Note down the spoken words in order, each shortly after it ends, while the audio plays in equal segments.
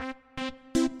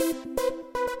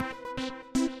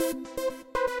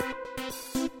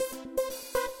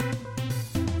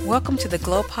Welcome to the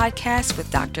Glow Podcast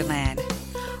with Dr. Land.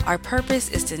 Our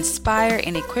purpose is to inspire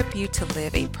and equip you to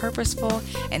live a purposeful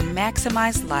and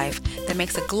maximized life that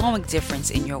makes a glowing difference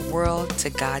in your world to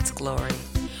God's glory.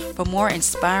 For more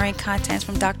inspiring content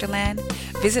from Dr. Land,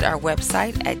 visit our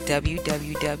website at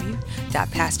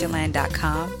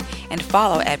www.pastorland.com and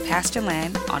follow at Pastor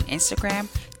Land on Instagram,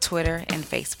 Twitter, and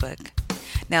Facebook.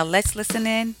 Now let's listen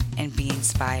in and be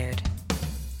inspired.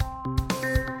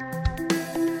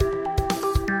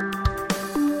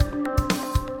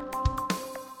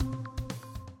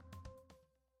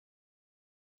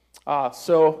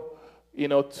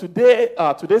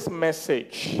 Today's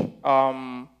message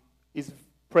is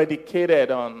predicated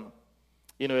on,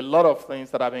 a lot of things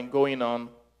that have been going on,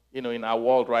 in our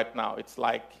world right now. It's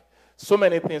like so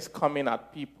many things coming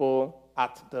at people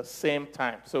at the same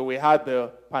time. So we had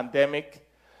the pandemic,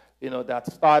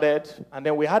 that started, and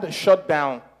then we had a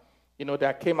shutdown,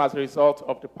 that came as a result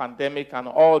of the pandemic and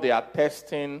all their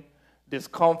testing,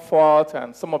 discomfort,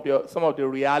 and some of the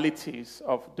realities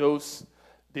of those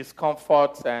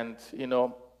discomforts, and a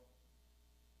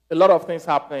lot of things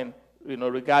happening,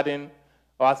 regarding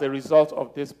or as a result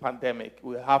of this pandemic.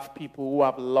 We have people who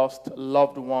have lost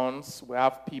loved ones. We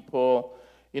have people,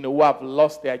 who have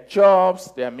lost their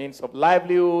jobs, their means of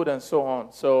livelihood, and so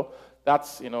on. So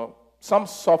that's, some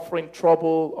suffering,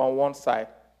 trouble on one side.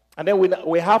 And then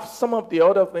we have some of the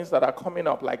other things that are coming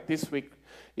up, like this week,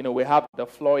 we have the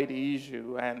Floyd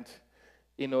issue, and,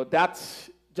 that's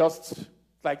just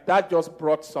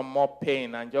brought some more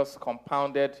pain and just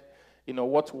compounded,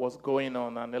 what was going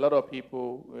on. And a lot of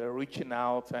people were reaching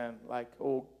out and like,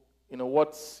 how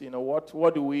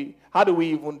do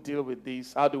we even deal with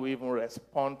this? How do we even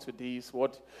respond to this?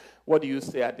 What do you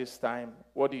say at this time?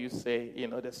 What do you say?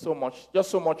 There's so much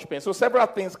pain. So several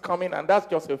things coming, and that's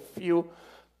just a few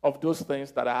of those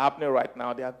things that are happening right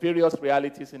now. There are various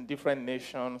realities in different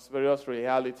nations, various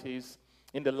realities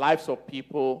in the lives of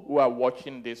people who are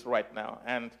watching this right now.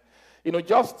 And,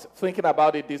 just thinking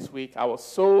about it this week, I was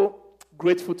so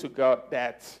grateful to God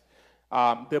that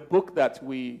the book that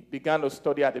we began to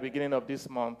study at the beginning of this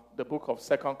month, the book of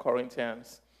 2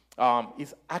 Corinthians,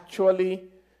 is actually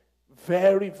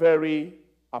very, very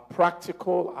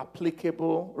practical,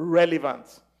 applicable,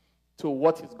 relevant to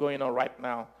what is going on right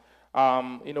now.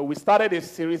 We started a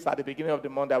series at the beginning of the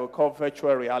month that we call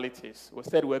Virtual Realities. We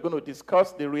said we're going to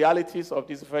discuss the realities of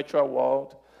this virtual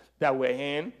world that we're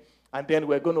in, and then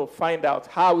we're going to find out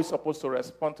how we're supposed to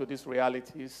respond to these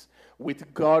realities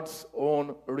with God's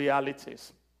own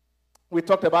realities. We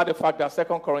talked about the fact that 2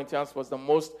 Corinthians was the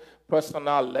most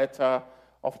personal letter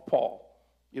of Paul.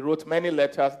 He wrote many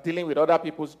letters dealing with other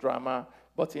people's drama,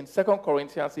 but in 2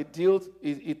 Corinthians,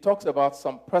 he talks about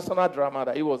some personal drama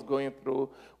that he was going through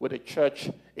with the church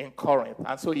in Corinth.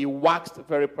 And so he waxed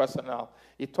very personal.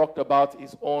 He talked about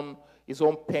his own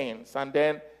pains. And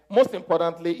then, most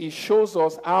importantly, he shows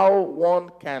us how one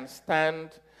can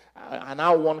stand and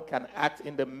how one can act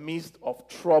in the midst of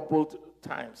troubling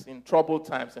times,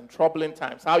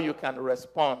 how you can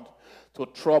respond to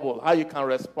trouble, how you can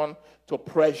respond to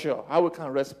pressure, how we can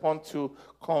respond to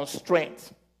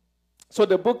constraint. So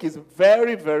the book is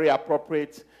very, very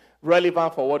appropriate,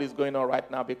 relevant for what is going on right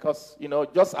now because,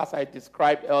 just as I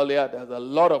described earlier, there's a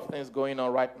lot of things going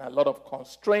on right now, a lot of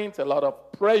constraints, a lot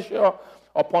of pressure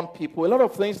upon people, a lot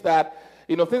of things that,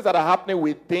 things that are happening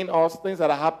within us, things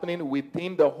that are happening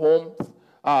within the home,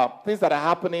 things that are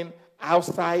happening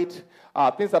outside,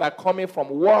 things that are coming from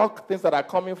work, things that are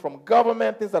coming from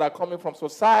government, things that are coming from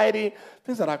society,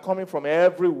 things that are coming from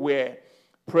everywhere,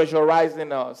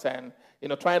 pressurizing us and,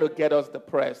 trying to get us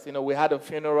depressed. We had a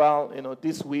funeral,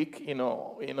 this week, and,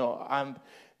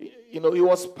 it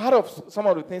was part of some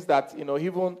of the things that,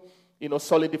 even,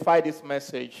 solidify this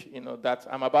message, that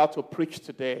I'm about to preach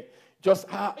today. Just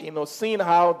how, seeing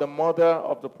how the mother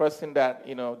of the person that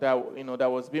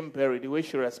was being buried, the way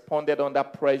she responded under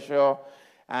pressure,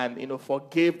 and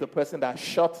forgave the person that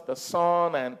shot the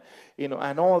son, and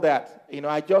and all that.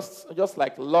 I just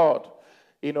like Lord,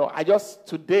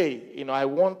 today,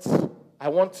 I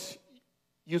want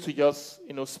you to just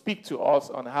speak to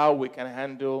us on how we can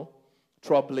handle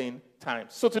troubling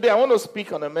times. So today I want to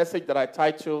speak on a message that I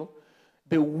titled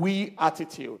 "The We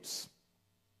Attitudes,"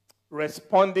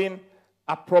 responding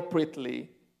appropriately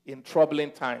in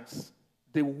troubling times.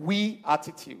 The we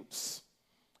attitudes,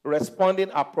 responding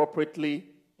appropriately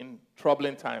in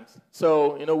troubling times.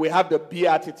 So, we have the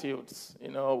Beatitudes,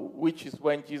 which is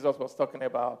when Jesus was talking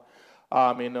about,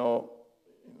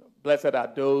 blessed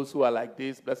are those who are like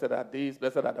this, blessed are these,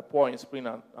 blessed are the poor in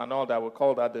spirit, and all that. We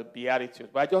call that the Beatitudes.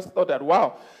 But I just thought that,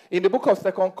 wow, in the book of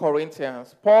 2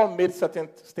 Corinthians, Paul made certain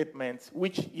statements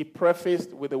which he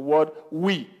prefaced with the word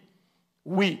we.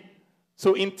 We.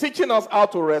 So in teaching us how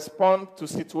to respond to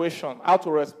situations, how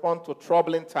to respond to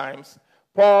troubling times,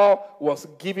 Paul was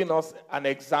giving us an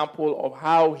example of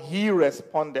how he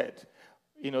responded,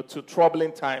 to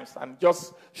troubling times, and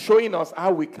just showing us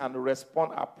how we can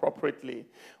respond appropriately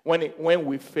when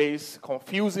we face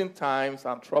confusing times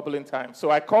and troubling times.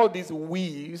 So I call these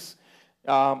we's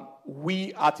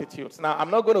we attitudes. Now,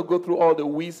 I'm not going to go through all the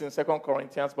we's in 2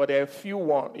 Corinthians, but there are a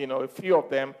few of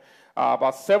them,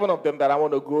 about 7 of them that I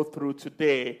want to go through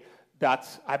today that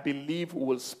I believe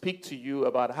will speak to you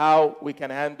about how we can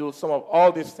handle some of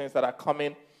all these things that are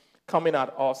coming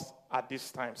at us at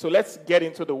this time. So let's get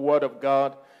into the Word of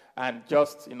God and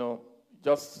just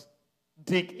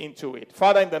dig into it.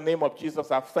 Father, in the name of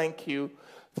Jesus, I thank you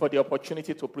for the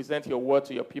opportunity to present your Word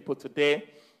to your people today.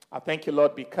 I thank you,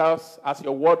 Lord, because as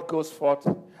your Word goes forth,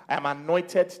 I am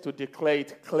anointed to declare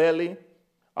it clearly,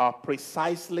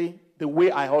 precisely, the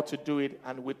way I ought to do it,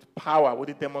 and with power, with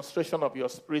the demonstration of your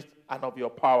Spirit and of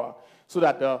your power, so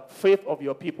that the faith of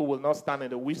your people will not stand in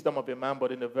the wisdom of a man,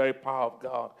 but in the very power of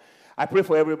God. I pray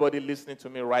for everybody listening to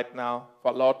me right now,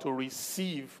 for Lord, to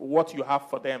receive what you have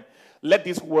for them. Let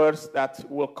these words that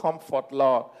will comfort,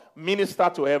 Lord,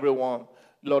 minister to everyone.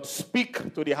 Lord,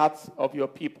 speak to the hearts of your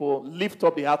people. Lift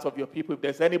up the hearts of your people. If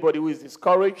there's anybody who is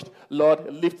discouraged,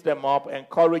 Lord, lift them up,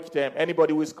 encourage them.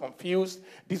 Anybody who is confused,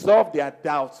 dissolve their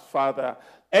doubts, Father.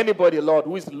 Anybody, Lord,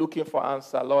 who is looking for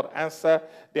answer, Lord, answer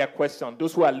their question.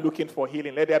 Those who are looking for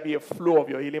healing, let there be a flow of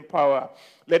your healing power.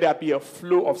 Let there be a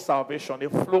flow of salvation, a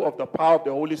flow of the power of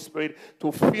the Holy Spirit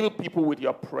to fill people with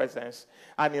your presence.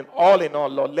 And in all,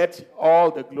 Lord, let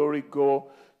all the glory go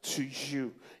to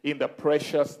you in the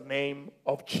precious name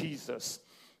of Jesus.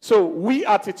 So, we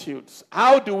attitudes,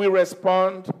 how do we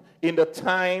respond in the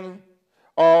time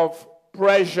of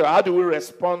pressure? How do we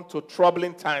respond to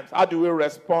troubling times? How do we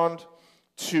respond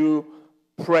to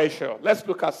pressure? Let's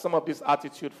look at some of this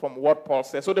attitude from what Paul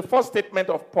says. So the first statement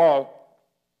of Paul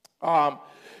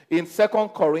in 2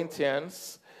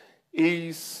 Corinthians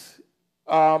is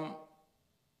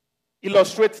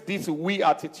illustrates this we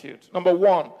attitude. Number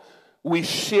one, we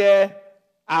share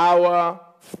our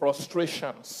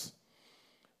frustrations.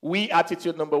 We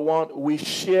attitude number one, we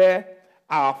share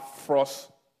our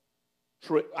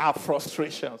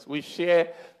frustrations. We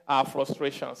share our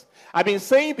frustrations. I've been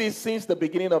saying this since the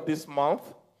beginning of this month,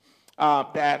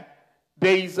 that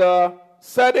there is a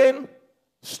certain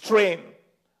strain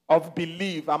of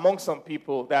belief among some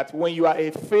people that when you are a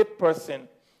faith person,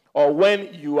 or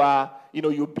when you are,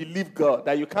 you believe God,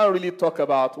 that you can't really talk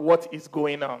about what is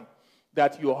going on.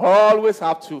 That you always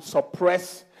have to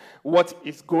suppress what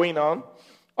is going on,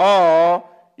 or,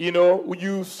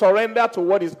 you surrender to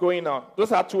what is going on.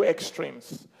 Those are two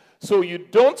extremes. So you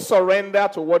don't surrender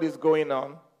to what is going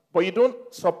on, but you don't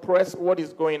suppress what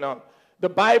is going on. The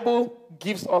Bible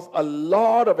gives us a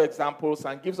lot of examples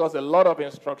and gives us a lot of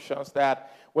instructions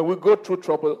that when we go through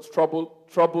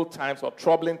troubled times or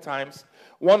troubling times,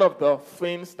 one of the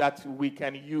things that we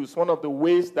can use, one of the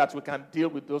ways that we can deal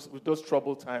with those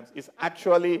troubled times is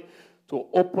actually to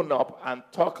open up and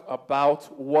talk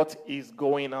about what is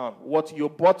going on. What you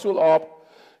bottle up,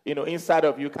 inside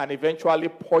of you can eventually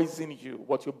poison you.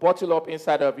 What you bottle up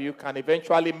inside of you can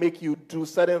eventually make you do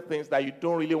certain things that you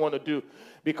don't really want to do.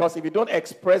 Because if you don't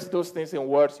express those things in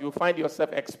words, you find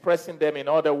yourself expressing them in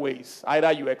other ways.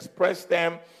 Either you express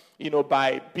them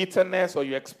by bitterness, or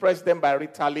you express them by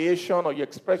retaliation, or you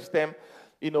express them,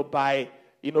 by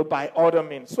other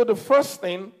means. So the first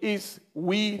thing is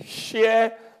we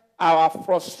share our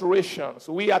frustrations.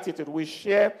 We attitude, we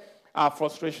share our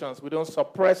frustrations. We don't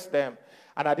suppress them.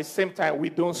 And at the same time, we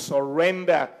don't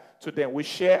surrender to them. We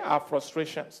share our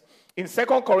frustrations. In 2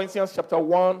 Corinthians chapter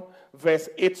 1, verse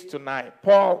 8 to 9,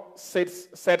 Paul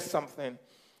said something.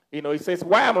 He says,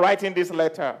 why I'm writing this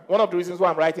letter, one of the reasons why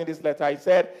I'm writing this letter, he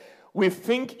said, we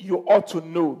think you ought to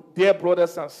know, dear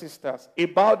brothers and sisters,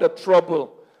 about the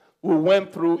trouble we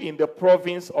went through in the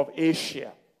province of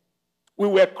Asia. We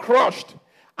were crushed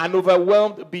and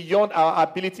overwhelmed beyond our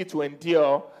ability to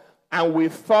endure, and we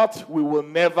thought we will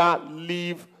never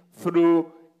live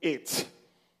through it.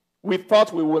 We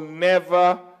thought we will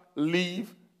never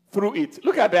live through it.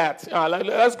 Look at that.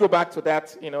 Let's go back to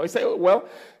that. He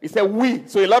said we.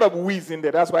 So a lot of we's in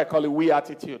there. That's why I call it we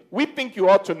attitude. We think you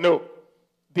ought to know,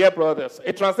 dear brothers.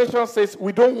 A translation says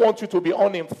we don't want you to be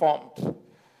uninformed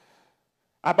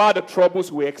about the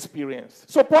troubles we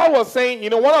experienced. So Paul was saying,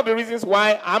 one of the reasons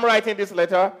why I'm writing this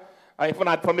letter,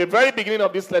 from the very beginning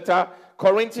of this letter,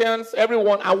 Corinthians,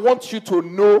 everyone, I want you to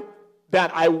know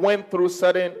that I went through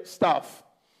certain stuff.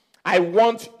 I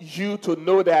want you to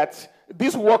know that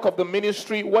this work of the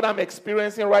ministry, what I'm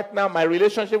experiencing right now, my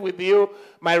relationship with you,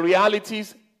 my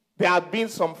realities, there have been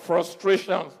some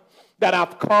frustrations that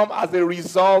have come as a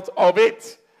result of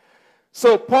it.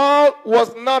 So Paul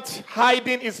was not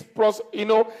hiding his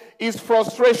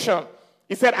frustration.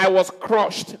 He said, I was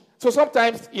crushed. So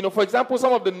sometimes, for example,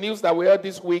 some of the news that we heard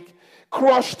this week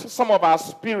crushed some of our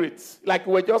spirits. Like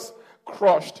we were just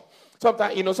crushed.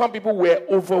 Sometimes, some people were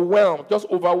overwhelmed, just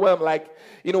overwhelmed. Like,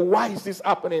 why is this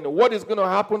happening? What is going to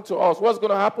happen to us? What's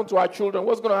going to happen to our children?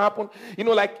 What's going to happen?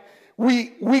 Like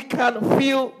we can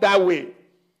feel that way.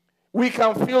 We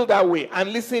can feel that way.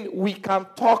 And listen, we can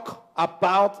talk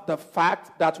about the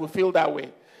fact that we feel that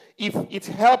way. If it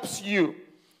helps you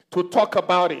to talk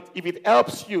about it, if it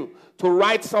helps you to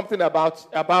write something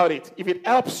about it, if it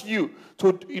helps you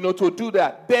to do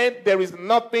that, then there is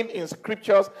nothing in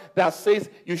scriptures that says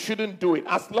you shouldn't do it.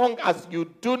 As long as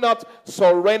you do not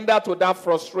surrender to that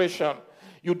frustration,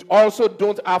 you also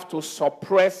don't have to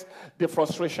suppress the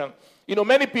frustration.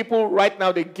 Many people right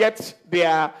now, they get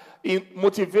their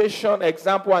motivation,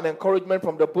 example, and encouragement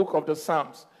from the book of the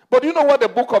Psalms. But do you know what the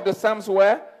book of the Psalms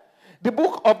were? The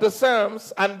book of the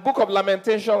Psalms and book of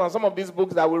Lamentation and some of these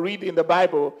books that we read in the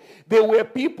Bible, they were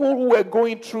people who were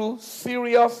going through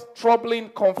serious, troubling,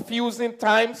 confusing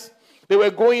times. They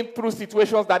were going through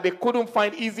situations that they couldn't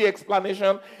find easy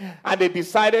explanation, and they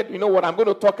decided, what, I'm going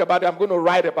to talk about it, I'm going to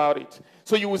write about it.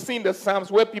 So you will see in the Psalms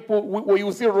where you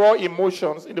will see raw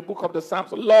emotions in the book of the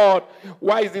Psalms. Lord,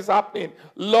 why is this happening?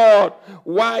 Lord,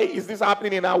 why is this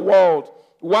happening in our world?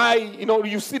 Why,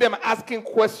 you see them asking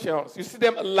questions. You see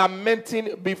them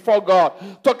lamenting before God,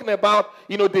 talking about,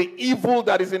 the evil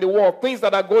that is in the world, things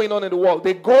that are going on in the world.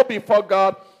 They go before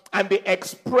God and they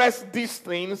express these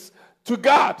things to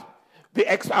God.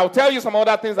 I'll tell you some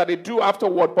other things that they do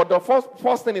afterward, but the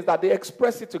first thing is that they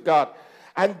express it to God.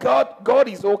 And God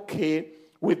is okay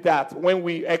with that when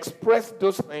we express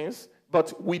those things,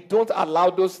 but we don't allow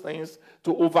those things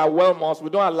to overwhelm us. We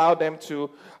don't allow them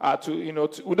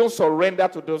we don't surrender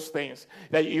to those things.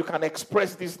 That you can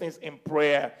express these things in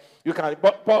prayer. You can.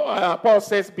 Paul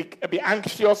says, be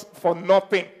anxious for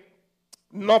nothing.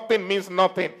 Nothing means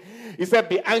nothing. He said,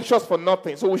 be anxious for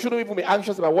nothing. So we shouldn't even be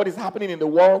anxious about what is happening in the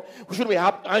world. We shouldn't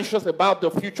be anxious about the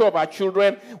future of our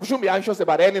children. We shouldn't be anxious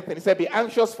about anything. He said, be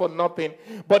anxious for nothing.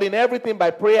 But in everything,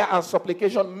 by prayer and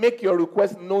supplication, make your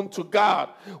request known to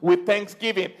God with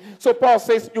thanksgiving. So Paul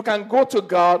says, you can go to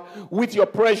God with your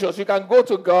pressures. You can go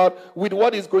to God with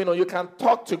what is going on. You can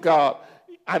talk to God.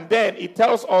 And then it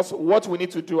tells us what we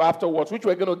need to do afterwards, which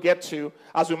we're going to get to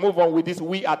as we move on with this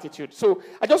we attitude. So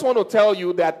I just want to tell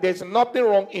you that there's nothing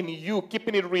wrong in you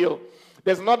keeping it real.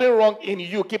 There's nothing wrong in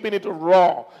you keeping it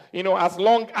raw. As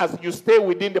long as you stay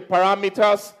within the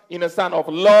parameters, of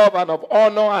love and of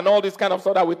honor and all this kind of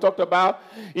stuff that we talked about,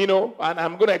 and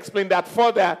I'm going to explain that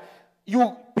further.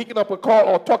 You picking up a call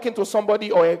or talking to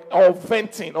somebody or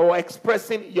venting or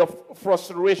expressing your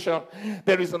frustration,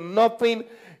 there is nothing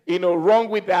wrong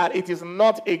with that. It is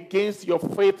not against your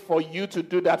faith for you to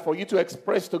do that, for you to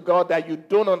express to God that you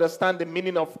don't understand the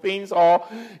meaning of things, or,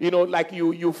 like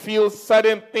you feel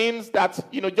certain things that,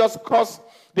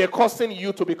 they're causing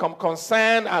you to become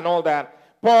concerned and all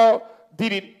that. Paul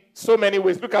did it so many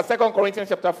ways. Look at 2 Corinthians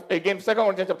chapter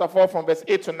 4 from verse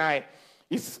 8 to 9.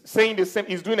 He's saying the same.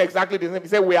 He's doing exactly the same. He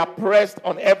said, we are pressed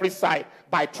on every side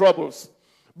by troubles,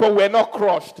 but we're not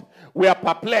crushed. We are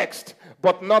perplexed,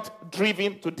 but not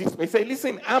driven to despair. Say,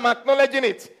 listen, I'm acknowledging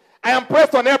it. I am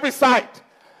pressed on every side.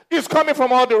 It's coming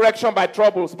from all directions by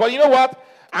troubles. But you know what?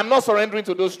 I'm not surrendering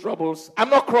to those troubles. I'm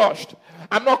not crushed.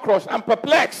 I'm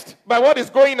perplexed by what is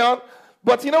going on.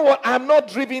 But you know what? I'm not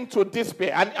driven to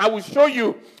despair. And I will show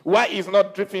you why he's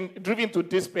not driven to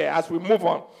despair as we move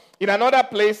on. In another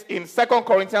place, in 2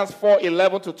 Corinthians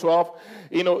 4:11 to 12,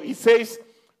 it says,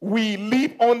 we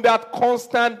live under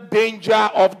constant danger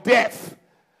of death.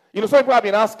 Some people have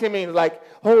been asking me, like,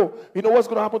 what's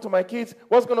going to happen to my kids?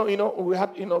 What's going to, we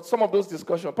had, some of those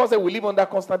discussions. Paul said we live under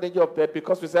constant danger of death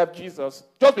because we serve Jesus,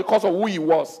 just because of who he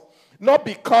was. Not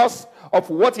because of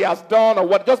what he has done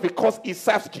or just because he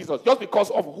serves Jesus, just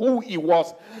because of who he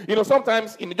was.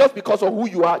 Sometimes, just because of who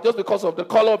you are, just because of the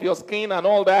color of your skin and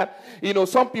all that,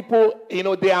 some people,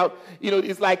 they are,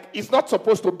 it's like, it's not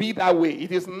supposed to be that way.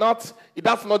 It is not,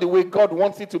 that's not the way God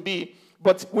wants it to be.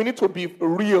 But we need to be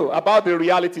real about the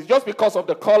realities. Just because of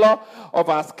the color of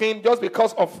our skin, just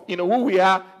because of who we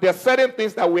are, there are certain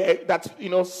things that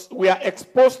we are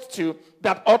exposed to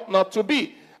that ought not to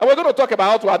be. And we're going to talk about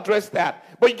how to address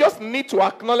that. But you just need to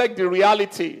acknowledge the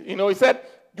reality. He said,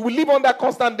 we live under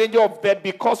constant danger of death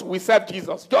because we serve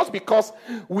Jesus. Just because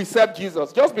we serve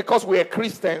Jesus. Just because we are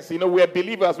Christians, we are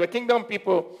believers, we're kingdom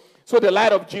people. So the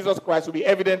light of Jesus Christ will be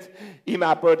evident in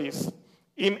our bodies.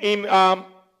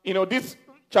 This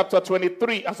chapter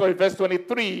 23, verse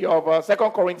 23 of 2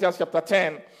 Corinthians chapter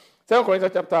 10, 2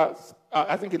 Corinthians chapter,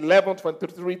 11,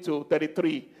 23 to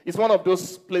 33. It's one of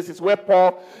those places where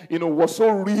Paul, was so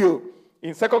real.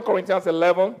 In 2 Corinthians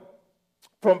 11,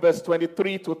 from verse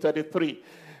 23 to 33.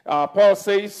 Paul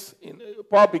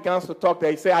begins to talk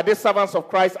there. He says, "Are they servants of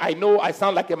Christ? I know I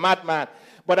sound like a madman,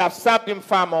 but I've served him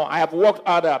far more. I have worked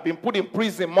harder. I've been put in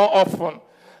prison more often.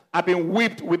 I've been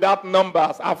whipped without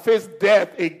numbers. I've faced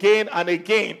death again and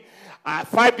again.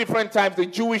 5 different times the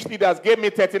Jewish leaders gave me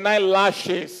 39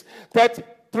 lashes.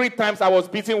 3 times I was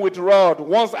beaten with rod.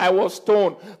 Once I was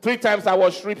stoned. 3 times I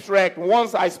was shipwrecked.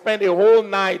 Once I spent a whole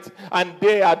night and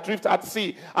day adrift at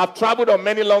sea. I've traveled on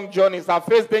many long journeys. I've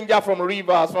faced danger from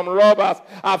rivers, from robbers.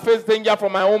 I've faced danger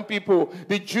from my own people,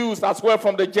 the Jews, as well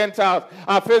from the Gentiles.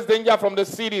 I've faced danger from the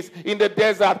cities, in the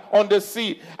desert, on the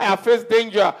sea. I have faced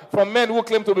danger from men who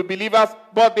claim to be believers,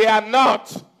 but they are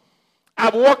not.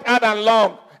 I've walked hard and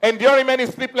long, enduring many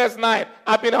sleepless nights.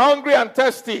 I've been hungry and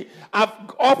thirsty. I've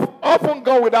often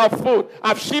gone without food.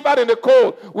 I've shivered in the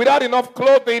cold without enough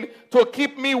clothing to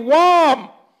keep me warm.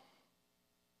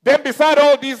 Then beside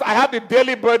all these, I have the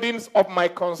daily burdens of my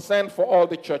concern for all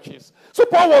the churches." So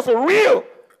Paul was real.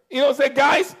 Say,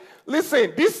 guys,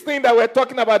 listen, this thing that we're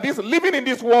talking about, this living in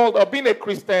this world of being a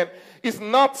Christian, is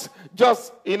not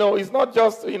just, it's not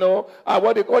just,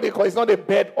 what they call, it's not a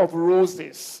bed of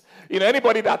roses.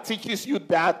 Anybody that teaches you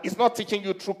that is not teaching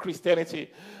you true Christianity.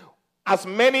 As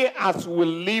many as will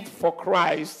live for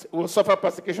Christ will suffer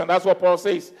persecution. That's what Paul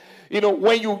says.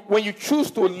 When you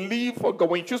choose to live for God,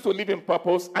 when you choose to live in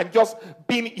purpose and just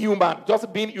being human,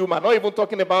 not even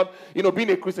talking about,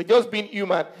 being a Christian, just being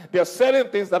human, there are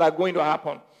certain things that are going to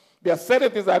happen. There are certain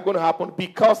things that are going to happen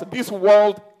because this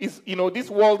world is, this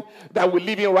world that we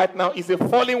live in right now is a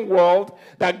fallen world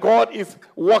that God is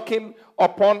working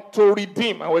upon to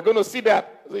redeem. And we're going to see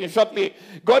that shortly.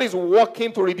 God is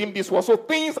working to redeem this world. So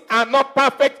things are not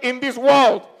perfect in this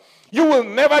world. You will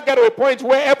never get to a point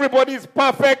where everybody is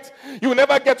perfect. You will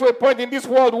never get to a point in this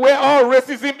world where all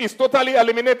racism is totally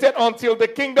eliminated until the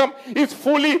kingdom is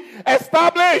fully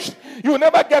established. You will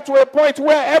never get to a point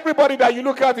where everybody that you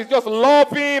look at is just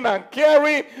loving and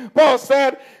caring. Paul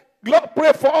said, "Lord,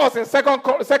 pray for us," in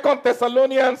 2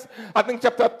 Thessalonians,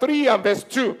 chapter 3 and verse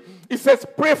 2. He says,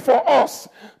 pray for us,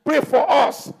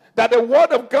 that the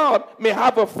word of God may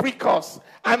have a free course,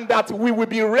 and that we will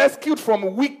be rescued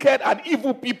from wicked and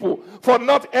evil people, for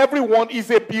not everyone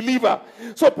is a believer.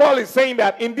 So Paul is saying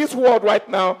that in this world right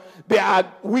now, there are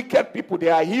wicked people,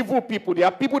 there are evil people, there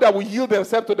are people that will yield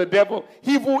themselves to the devil.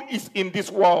 Evil is in this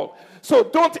world. So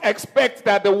don't expect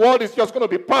that the world is just going to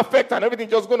be perfect and everything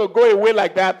just going to go away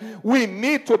like that. We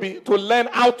need to learn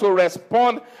how to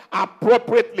respond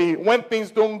appropriately when things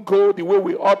don't go the way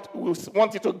we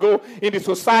want it to go in the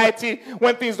society,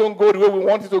 when things don't go the way we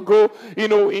want it to go,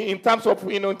 in terms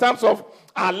of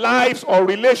our lives or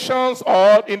relations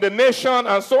or in the nation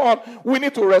and so on. We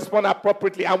need to respond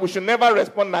appropriately, and we should never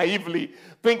respond naively,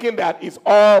 thinking that it's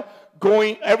all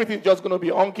everything's just going to be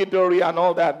hunky-dory and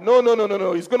all that. No.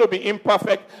 It's going to be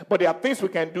imperfect, but there are things we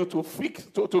can do to fix,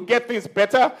 to get things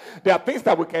better. There are things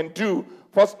that we can do,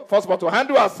 first of all, to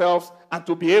handle ourselves and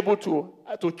to be able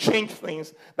to change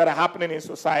things that are happening in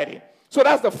society. So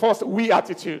that's the first we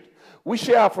attitude. We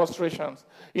share our frustrations.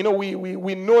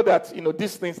 We know that,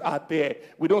 these things are there.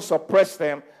 We don't suppress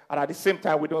them, and at the same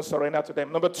time, we don't surrender to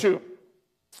them. Number two,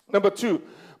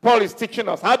 Paul is teaching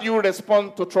us, how do you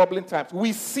respond to troubling times?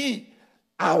 We see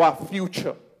our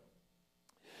future.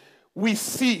 We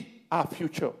see our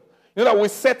future. We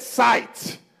set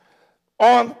sight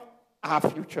on our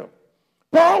future.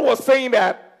 Paul was saying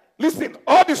that, listen,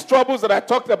 all these troubles that I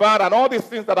talked about and all these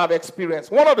things that I've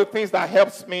experienced, one of the things that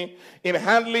helps me in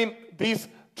handling these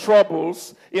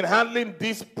troubles, in handling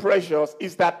these pressures,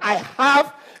 is that I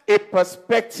have a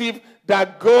perspective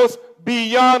that goes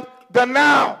beyond the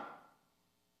now.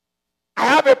 I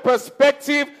have a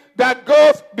perspective that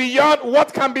goes beyond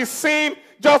what can be seen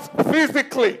just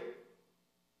physically,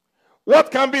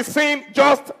 what can be seen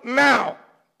just now.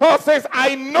 Paul says,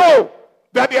 I know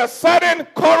that there are certain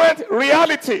current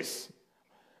realities,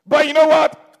 but you know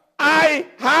what? I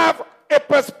have a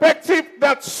perspective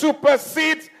that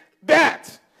supersedes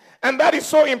that. And that is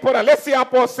so important. Let's see how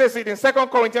Paul says it in 2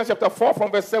 Corinthians chapter 4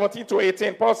 from verse 17 to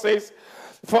 18. Paul says,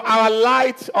 for our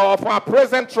light or for our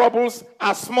present troubles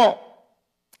are small,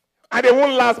 and they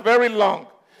won't last very long.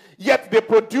 Yet they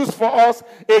produce for us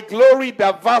a glory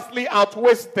that vastly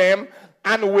outweighs them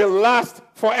and will last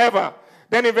forever.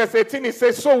 Then in verse 18 it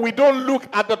says, so we don't look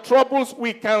at the troubles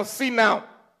we can see now.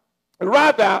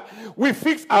 Rather, we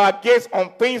fix our gaze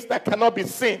on things that cannot be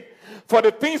seen. For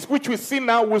the things which we see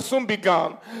now will soon be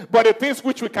gone, but the things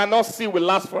which we cannot see will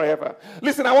last forever.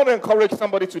 Listen, I want to encourage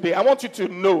somebody today. I want you to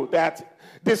know that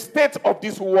the state of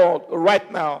this world right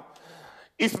now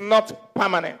is not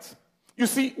permanent. You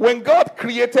see, when God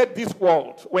created this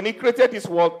world, when he created this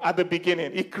world at the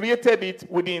beginning, he created it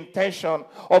with the intention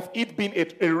of it being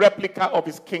a replica of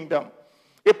his kingdom.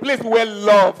 A place where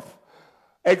love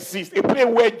exists, a place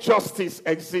where justice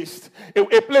exists,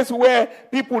 a place where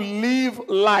people live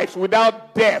lives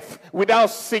without death, without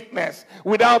sickness,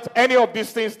 without any of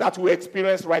these things that we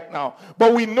experience right now.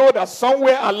 But we know that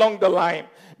somewhere along the line,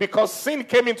 because sin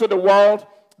came into the world,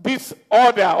 this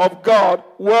order of God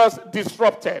was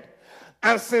disrupted.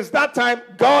 And since that time,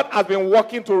 God has been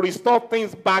working to restore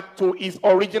things back to his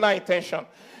original intention.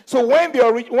 So when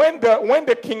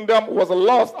the kingdom was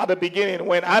lost at the beginning,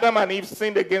 when Adam and Eve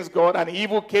sinned against God and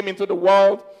evil came into the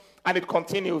world, and it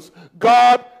continues,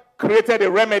 God created a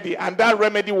remedy, and that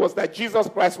remedy was that Jesus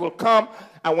Christ will come.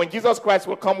 And when Jesus Christ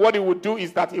will come, what he will do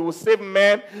is that he will save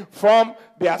men from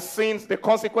their sins, the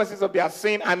consequences of their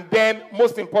sin, and then,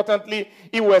 most importantly,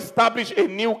 he will establish a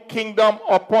new kingdom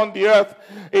upon the earth,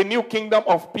 a new kingdom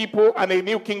of people, and a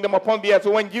new kingdom upon the earth.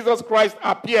 So when Jesus Christ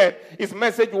appeared, his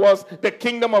message was, the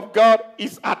kingdom of God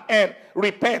is at hand.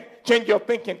 Repent, change your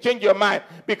thinking, change your mind,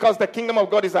 because the kingdom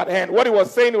of God is at hand. What he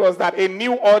was saying was that a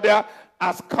new order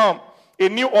has come. A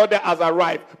new order has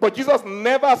arrived. But Jesus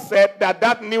never said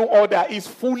that new order is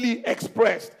fully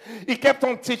expressed. He kept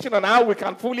on teaching on how we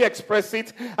can fully express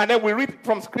it. And then we read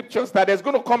from scriptures that there's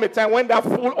going to come a time when that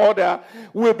full order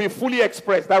will be fully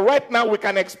expressed. That right now we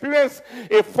can experience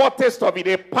a foretaste of it,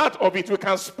 a part of it. We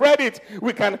can spread it.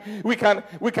 We can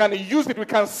use it. We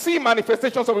can see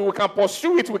manifestations of it. We can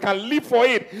pursue it. We can live for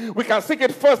it. We can seek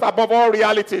it first above all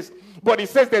realities. But he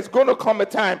says there's going to come a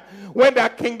time when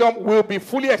that kingdom will be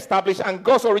fully established and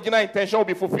God's original intention will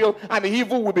be fulfilled and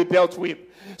evil will be dealt with.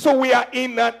 So we are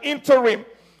in an interim.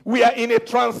 We are in a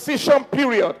transition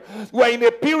period. We are in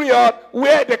a period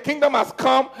where the kingdom has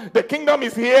come. The kingdom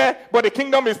is here, but the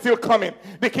kingdom is still coming.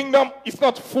 The kingdom is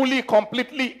not fully,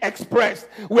 completely expressed.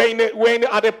 We're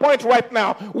at a point right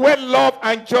now where love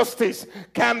and justice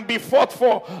can be fought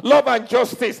for. Love and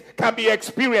justice can be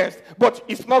experienced, but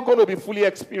it's not going to be fully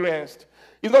experienced.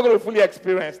 It's not going to be fully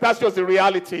experienced. That's just the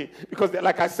reality. Because,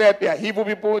 like I said, there are evil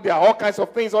people. There are all kinds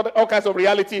of things, all kinds of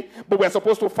reality. But we're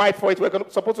supposed to fight for it. We're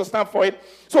supposed to stand for it.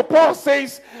 So Paul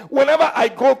says, whenever I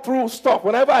go through stuff,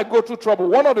 whenever I go through trouble,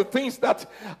 one of the things that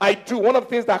I do, one of the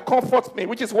things that comforts me,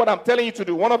 which is what I'm telling you to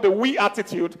do, one of the we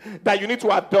attitude that you need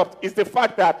to adopt is the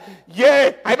fact that,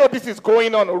 yeah, I know this is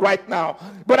going on right now.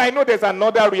 But I know there's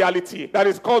another reality that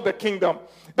is called the kingdom.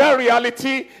 That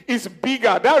reality is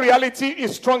bigger. That reality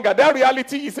is stronger. That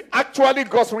reality is actually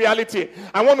God's reality.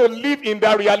 I want to live in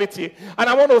that reality. And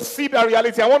I want to see that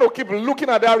reality. I want to keep looking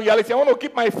at that reality. I want to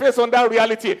keep my face on that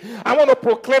reality. I want to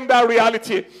proclaim that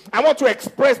reality. I want to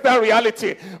express that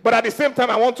reality. But at the same time,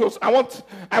 I want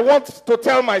to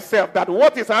tell myself that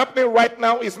what is happening right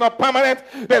now is not permanent.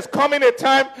 There's coming a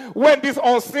time when these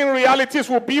unseen realities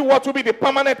will be what will be the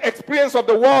permanent experience of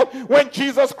the world when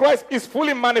Jesus Christ is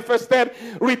fully manifested,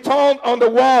 returned on the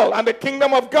world, and the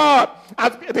kingdom of God,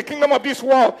 as the kingdom of this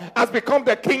world, has become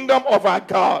the kingdom of our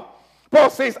God. Paul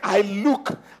says, I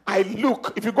look.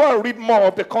 If you go and read more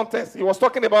of the context, he was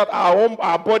talking about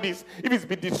our bodies, if it's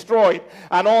been destroyed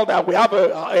and all that. We have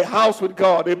a house with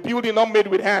God, a building not made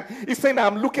with hand. He's saying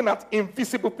that I'm looking at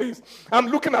invisible things. I'm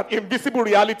looking at invisible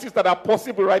realities that are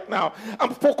possible right now.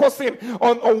 I'm focusing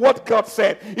on what God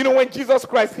said. You know, when Jesus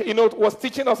Christ, was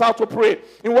teaching us how to pray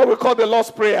in what we call the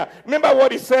Lord's Prayer. Remember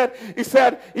what he said? He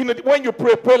said, when you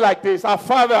pray like this, our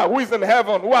Father who is in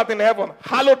heaven, who art in heaven,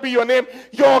 hallowed be your name.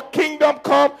 Your kingdom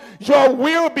come, your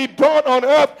will be done on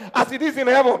earth as it is in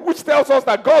heaven, which tells us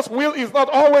that God's will is not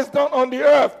always done on the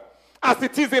earth as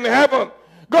it is in heaven.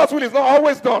 God's will is not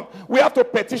always done. We have to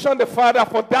petition the Father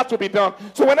for that to be done.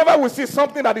 So whenever we see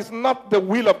something that is not the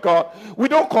will of God, we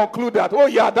don't conclude that, oh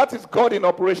yeah, that is God in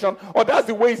operation, or that's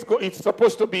the way it's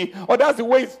supposed to be, or that's the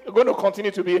way it's going to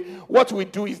continue to be. What we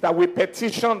do is that we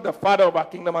petition the Father of our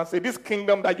kingdom and say, this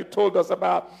kingdom that you told us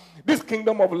about, this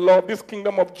kingdom of love, this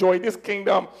kingdom of joy, this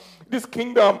kingdom,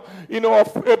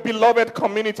 of a beloved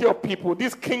community of people,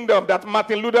 this kingdom that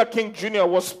Martin Luther King Jr.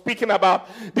 was speaking about,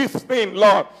 this thing,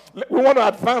 Lord, we want to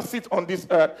advance it on this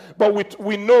earth. But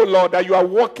we know, Lord, that you are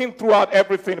working throughout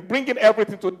everything, bringing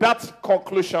everything to that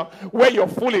conclusion where your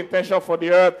full intention for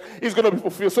the earth is going to be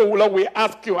fulfilled. So, Lord, we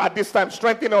ask you at this time,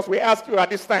 strengthen us. We ask you at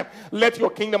this time, let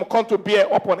your kingdom come to bear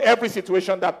upon every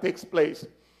situation that takes place.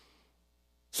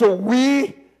 So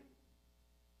we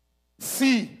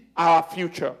see our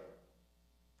future.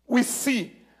 we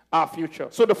see our future.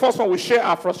 So the first one, we share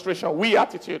our frustration. We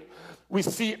attitude. We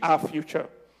see our future.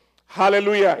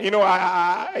 Hallelujah.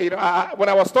 When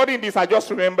I was studying this, I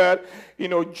just remembered,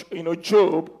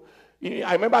 Job.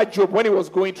 I remember Job when he was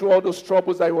going through all those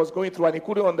troubles that he was going through, and he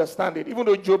couldn't understand it. Even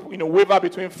though Job, wavered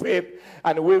between faith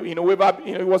and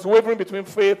he was wavering between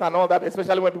faith and all that,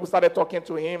 especially when people started talking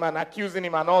to him and accusing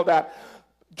him and all that.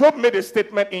 Job made a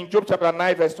statement in Job chapter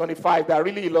 9, verse 25 that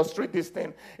really illustrates this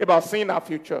thing about seeing our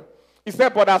future. He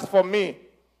said, "But as for me,"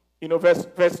 verse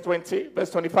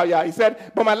 25, yeah, he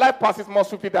said, "But my life passes more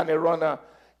swiftly than a runner.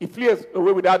 It flees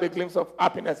away without a glimpse of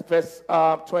happiness." Verse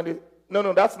 20.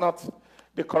 No, that's not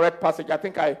the correct passage. I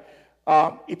think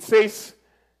it says,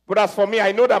 "But as for me,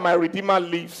 I know that my Redeemer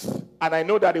lives, and I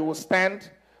know that he will stand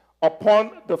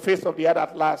upon the face of the earth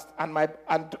at last, and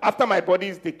after my body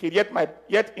is decayed,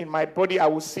 yet in my body I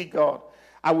will see God.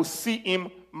 I will see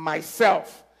him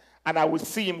myself, and I will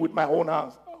see him with my own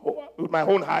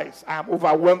eyes. I am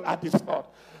overwhelmed at this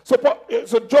thought."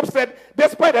 So Job said,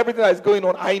 despite everything that is going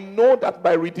on, I know that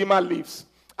my Redeemer lives.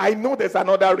 I know there's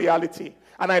another reality.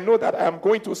 And I know that I'm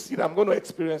going to see that, I'm going to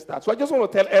experience that. So I just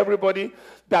want to tell everybody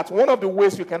that one of the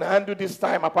ways you can handle this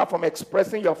time, apart from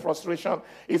expressing your frustration,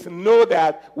 is know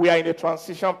that we are in a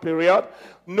transition period.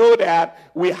 Know that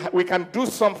we can do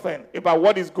something about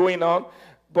what is going on.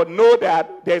 But know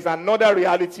that there's another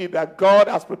reality that God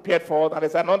has prepared for us, and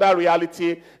there's another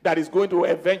reality that is going to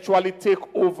eventually take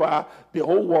over the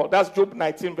whole world. That's Job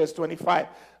 19, verse 25.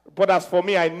 "But as for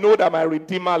me, I know that my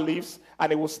Redeemer lives,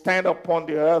 and he will stand upon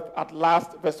the earth at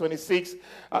last." Verse 26,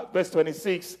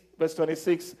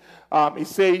 he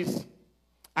says,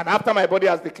 "And after my body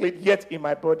has declared, yet in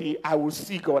my body I will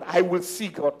see God." I will see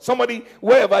God. Somebody,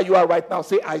 wherever you are right now,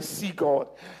 say, "I see God,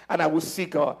 and I will see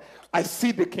God. I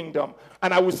see the kingdom,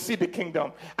 and I will see the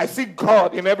kingdom. I see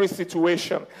God in every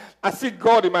situation. I see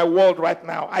God in my world right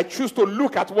now. I choose to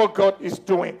look at what God is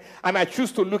doing, and I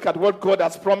choose to look at what God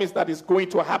has promised that is going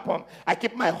to happen. I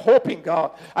keep my hope in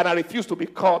God, and I refuse to be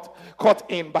caught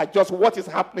in by just what is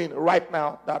happening right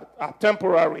now that are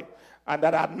temporary and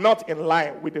that are not in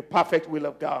line with the perfect will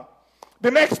of God."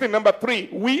 The next thing, number 3,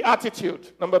 we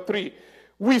attitude. Number 3,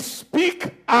 we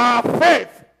speak our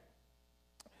faith.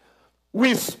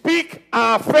 We speak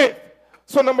our faith.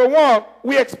 So number 1,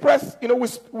 we express, we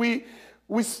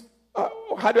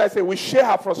share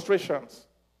our frustrations.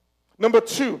 Number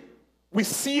 2, we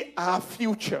see our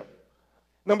future.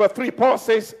 Number 3, Paul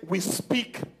says we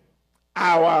speak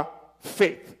our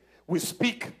faith. We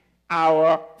speak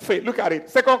our faith. Look at it.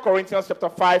 2 Corinthians chapter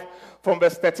 5 from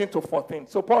verse 13 to 14.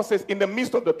 So Paul says, in the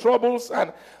midst of the troubles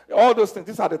and all those things,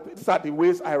 these are the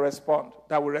ways I respond,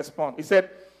 that we respond. He said,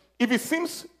 if it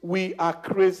seems we are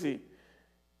crazy,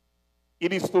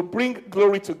 it is to bring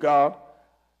glory to God.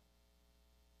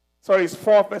 Sorry, it's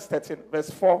 4 verse 13. Verse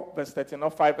 4 verse 13,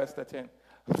 not 5 verse 13.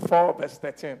 4 verse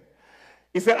 13.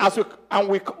 He said,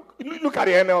 we look at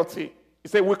the NLT. He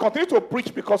said, we continue to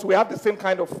preach because we have the same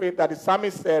kind of faith that the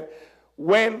psalmist said,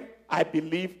 when I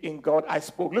believe in God, I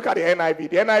spoke. Look at the NIV.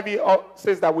 The NIV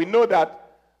says that we know that,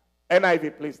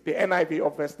 NIV, please, the NIV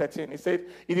of verse 13. It said,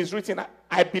 it is written,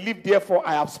 I believe, therefore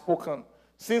I have spoken.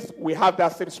 Since we have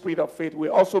that same spirit of faith, we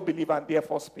also believe and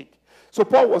therefore speak. So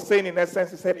Paul was saying, in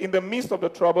essence, he said, in the midst of the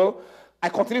trouble, I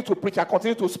continue to preach, I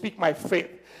continue to speak my faith.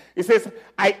 He says,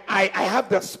 I have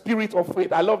the spirit of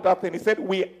faith. I love that thing. He said,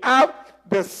 we have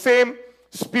the same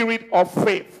spirit of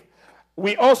faith.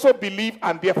 We also believe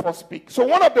and therefore speak. So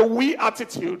one of the we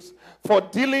attitudes for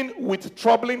dealing with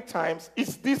troubling times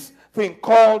is this thing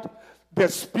called the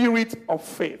spirit of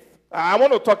faith. I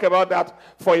want to talk about that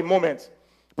for a moment.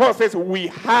 Paul says we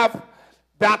have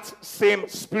that same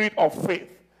spirit of faith.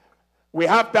 We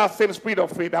have that same spirit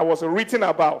of faith that was written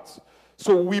about.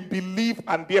 So we believe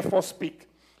and therefore speak.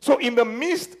 So in the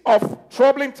midst of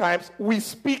troubling times, we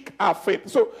speak our faith.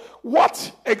 So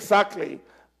what exactly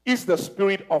is the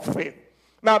spirit of faith?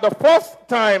 Now, the first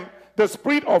time the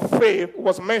spirit of faith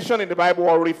was mentioned in the Bible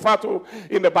or referred to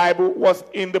in the Bible was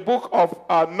in the book of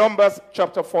Numbers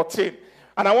chapter 14.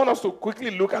 And I want us to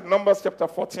quickly look at Numbers chapter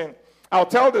 14. I'll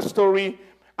tell the story,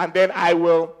 and then I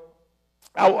will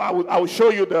show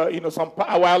you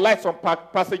I will highlight some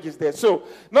passages there. So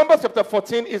Numbers chapter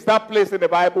 14 is that place in the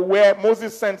Bible where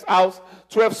Moses sent out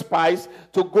 12 spies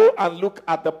to go and look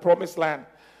at the promised land.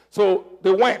 So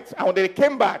they went, and when they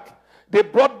came back, they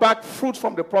brought back fruit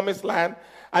from the promised land,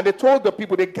 and they told the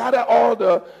people, they gathered all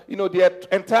the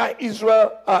entire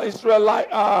Israelite,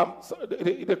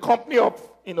 the company of,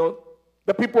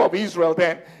 the people of Israel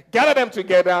then, gathered them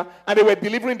together, and they were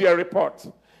delivering their report.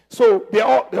 So they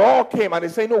all came and they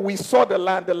say, no, we saw the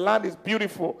land. The land is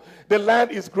beautiful. The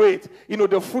land is great.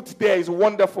 The fruit there is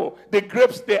wonderful. The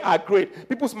grapes there are great.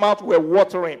 People's mouths were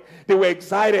watering. They were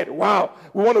excited. Wow,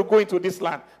 we want to go into this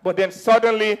land. But then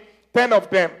suddenly, 10 out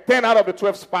of the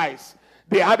 12 spies,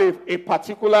 they had a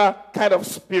particular kind of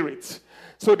spirit.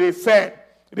 So they said,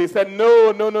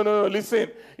 no, listen.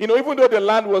 Even though the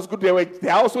land was good, there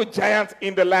are also giants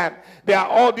in the land. There are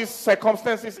all these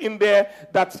circumstances in there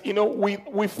that,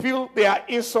 we feel they are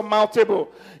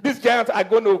insurmountable. These giants are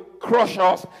going to crush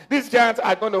us. These giants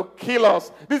are going to kill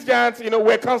us. These giants,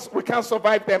 we can't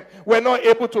survive them. We're not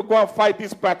able to go and fight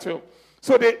this battle.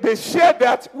 So they shared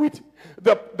that with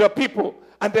the people.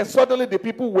 And then suddenly the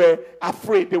people were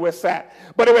afraid. They were sad.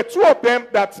 But there were two of them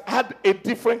that had a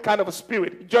different kind of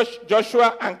spirit.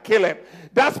 Joshua and Caleb.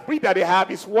 That spirit that they have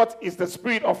is what is the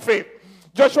spirit of faith.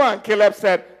 Joshua and Caleb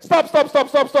said, stop.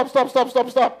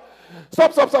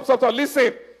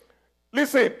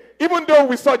 Listen. Even though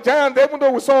we saw giants, even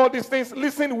though we saw all these things,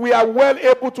 listen, we are well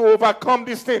able to overcome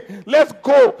this thing. Let's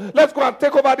go and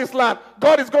take over this land.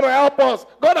 God is going to help us.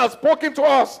 God has spoken to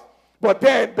us. But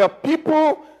then the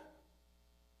people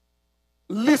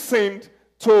listened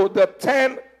to the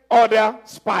 10 other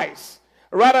spies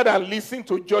rather than listen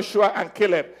to Joshua and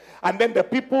Caleb. And then the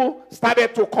people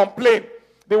started to complain.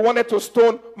 They wanted to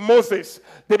stone Moses.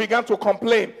 They began to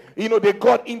complain. They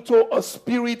got into a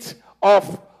spirit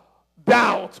of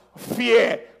doubt,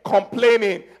 fear,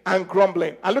 complaining, and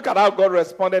grumbling. And look at how God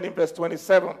responded in verse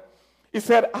 27. He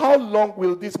said, how long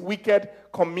will this wicked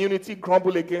community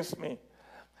grumble against me?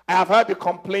 I have heard the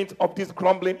complaint of these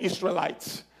grumbling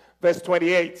Israelites. Verse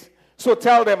 28. So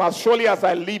tell them, as surely as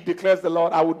I live, declares the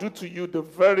Lord, I will do to you the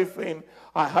very thing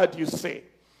I heard you say.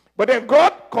 But then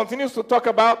God continues to talk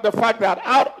about the fact that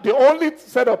the only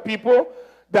set of people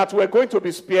that were going to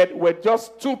be spared were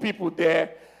just two people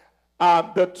there.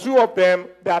 The two of them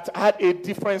that had a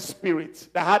different spirit,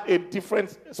 that had a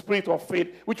different spirit of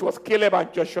faith, which was Caleb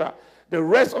and Joshua. The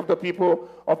rest of the people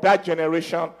of that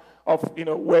generation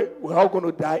were all going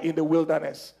to die in the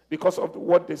wilderness because of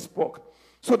what they spoke.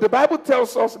 So the Bible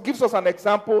gives us an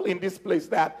example in this place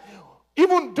that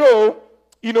even though,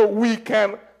 we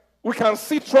can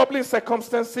see troubling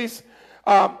circumstances,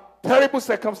 terrible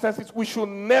circumstances, we should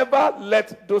never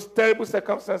let those terrible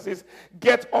circumstances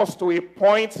get us to a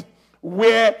point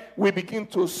where we begin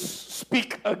to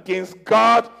speak against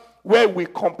God, where we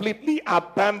completely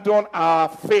abandon our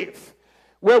faith.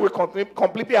 Where we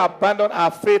completely abandon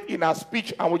our faith in our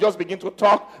speech and we just begin to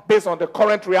talk based on the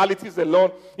current realities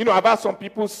alone. I've had some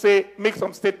people make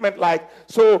some statement like,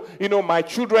 so, my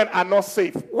children are not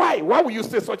safe. Why? Why would you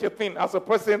say such a thing as a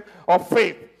person of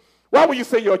faith? Why would you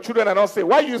say your children are not safe?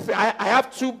 Why you say, I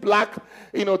have two black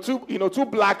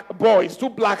boys, two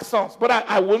black sons, but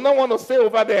I will not want to say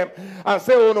over them and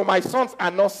say, oh no, my sons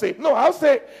are not safe. No, I'll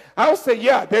say,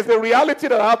 yeah, there's a reality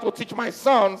that I have to teach my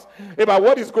sons about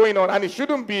what is going on, and it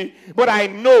shouldn't be, but I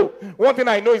know, one thing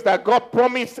I know is that God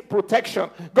promised protection.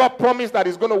 God promised that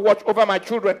He's going to watch over my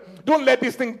children. Don't let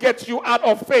this thing get you out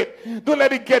of faith. Don't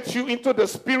let it get you into the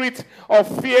spirit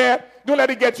of fear. Don't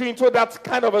let it get you into that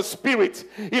kind of a spirit.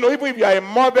 Even if you are a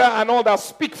mother and all that,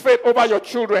 speak faith over your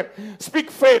children.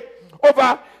 Speak faith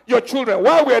over your children.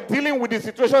 While we are dealing with the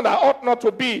situation that ought not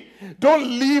to be, don't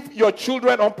leave your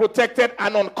children unprotected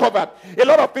and uncovered. A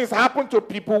lot of things happen to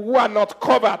people who are not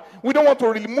covered. We don't want to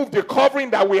remove the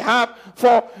covering that we have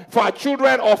for our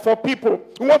children or for people.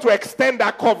 We want to extend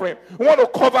that covering. We want to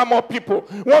cover more people.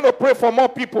 We want to pray for more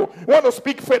people. We want to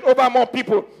speak faith over more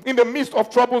people in the midst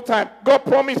of troubled time.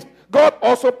 God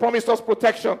also promised us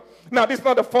protection. Now, this is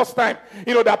not the first time,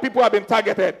 that people have been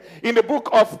targeted. In the book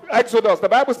of Exodus, the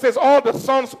Bible says all the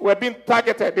sons were being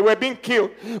targeted. They were being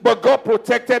killed. But God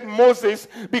protected Moses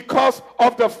because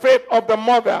of the faith of the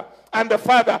mother and the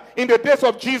father. In the days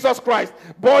of Jesus Christ,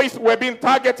 boys were being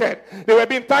targeted. They were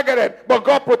being targeted. But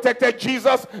God protected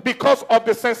Jesus because of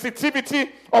the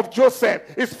sensitivity of Joseph,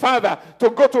 his father, to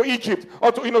go to Egypt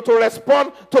or to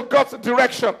respond to God's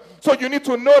direction. So you need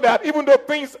to know that even though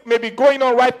things may be going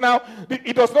on right now,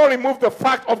 it does not remove the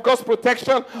fact of God's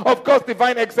protection, of God's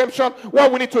divine exemption.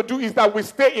 What we need to do is that we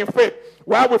stay in faith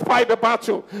while we fight the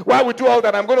battle, while we do all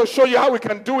that. I'm going to show you how we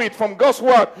can do it from God's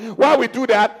word. While we do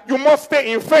that, you must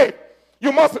stay in faith.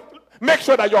 You must make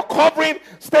sure that your covering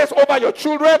stays over your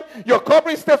children, your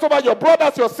covering stays over your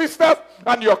brothers, your sisters,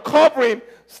 and your covering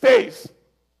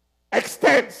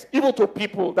extends even to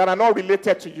people that are not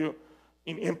related to you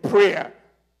in prayer,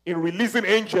 in releasing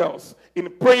angels,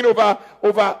 in praying over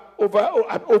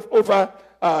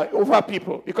over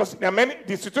people, because there are many.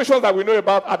 The situations that we know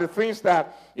about are the things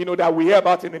that that we hear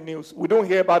about in the news. We don't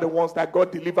hear about the ones that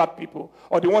God delivered people,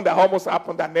 or the one that almost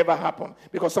happened that never happened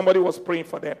because somebody was praying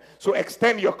for them. So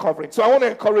extend your covering. So I want to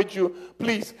encourage you,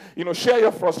 please, share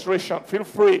your frustration. Feel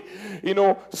free,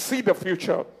 see the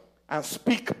future and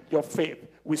speak your faith.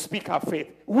 We speak our faith.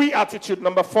 We attitude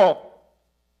number 4.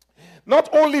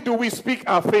 Not only do we speak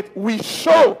our faith, we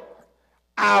show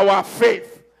our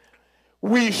faith.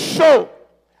 We show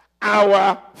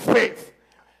our faith.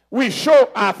 We show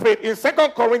our faith. In 2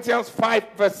 Corinthians 5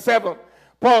 verse 7,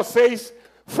 Paul says,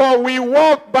 "For we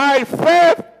walk by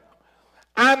faith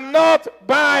and not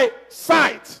by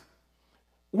sight."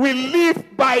 We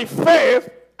live by faith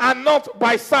and not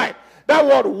by sight. That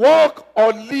word walk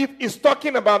or live is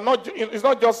talking about, it's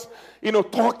not just,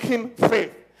 talking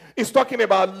faith. It's talking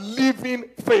about living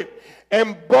faith,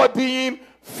 embodying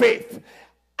faith,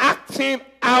 acting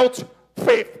out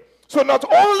faith. So not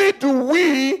only do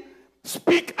we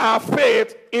speak our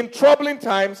faith in troubling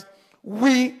times,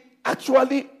 we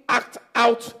actually act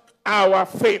out our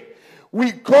faith.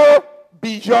 We go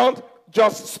beyond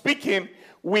just speaking,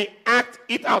 we act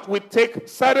it out. We take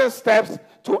certain steps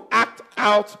to act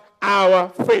out our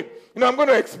faith. I'm going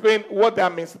to explain what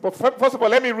that means. But first of all,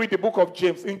 let me read the book of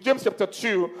James. In James chapter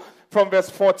 2, from verse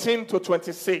 14 to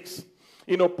 26.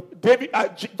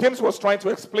 James was trying to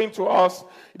explain to us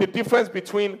the difference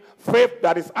between faith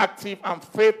that is active and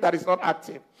faith that is not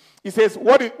active. He says,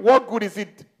 what good is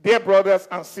it, dear brothers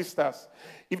and sisters,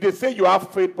 if they say you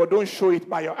have faith but don't show it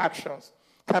by your actions?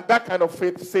 Can that kind of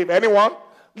faith save anyone?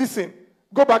 Listen,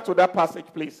 go back to that passage,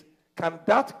 please. Can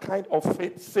that kind of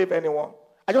faith save anyone?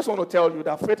 I just want to tell you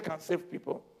that faith can save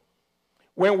people.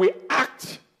 When we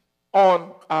act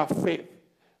on our faith,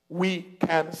 we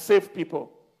can save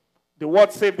people. The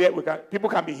word save there, people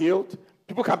can be healed,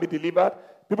 people can be delivered,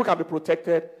 people can be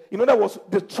protected. In other words,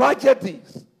 the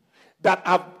tragedies that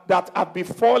have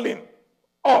befallen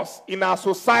us in our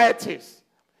societies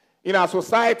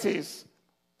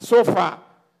so far,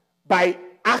 by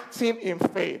acting in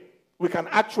faith, we can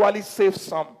actually save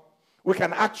some. We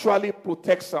can actually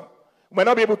protect some. We may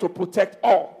not be able to protect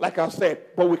all, like I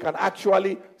said, but we can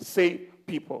actually save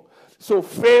people. So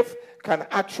faith can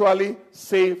actually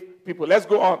save people. Let's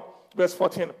go on. Verse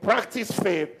 14. Practice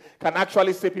faith can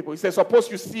actually save people. He says, suppose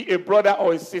you see a brother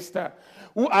or a sister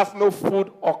who has no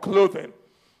food or clothing,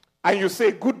 and you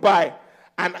say goodbye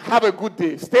and have a good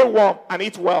day, stay warm and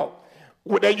eat well.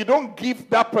 Then you don't give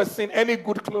that person any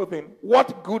good clothing.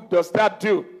 What good does that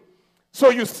do? So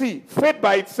you see, faith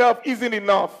by itself isn't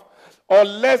enough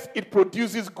unless it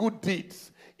produces good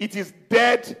deeds. It is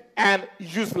dead and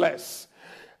useless.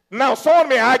 Now, someone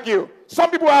may argue,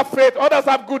 some people have faith, others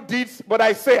have good deeds, but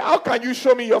I say, how can you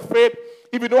show me your faith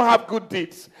if you don't have good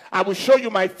deeds? I will show you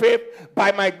my faith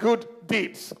by my good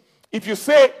deeds. If you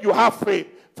say you have faith,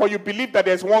 for you believe that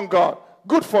there's one God,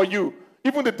 good for you.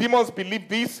 Even the demons believe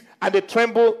this, and they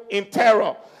tremble in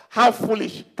terror. How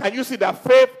foolish. Can you see that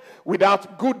faith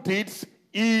without good deeds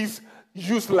is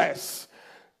useless?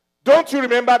 Don't you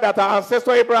remember that our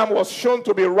ancestor Abraham was shown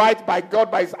to be right by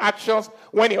God by his actions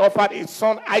when he offered his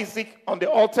son Isaac on the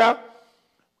altar?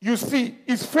 You see,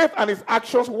 his faith and his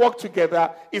actions worked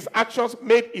together. His actions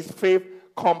made his faith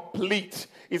complete.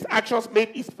 His actions made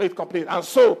his faith complete. And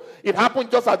so, it happened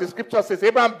just as the scripture says.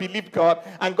 Abraham believed God,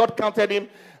 and God counted him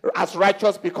as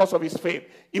righteous because of his faith.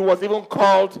 He was even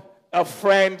called a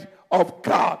friend of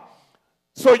God.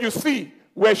 So you see,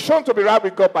 we're shown to be right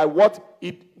with God by what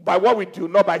we do,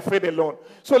 not by faith alone.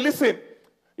 So listen,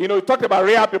 we talked about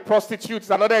Rahab the prostitute. It's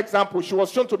another example. She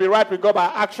was shown to be right with God by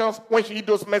her actions when she hid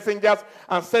those messengers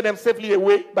and sent them safely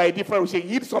away by a different way. She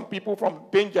hid some people from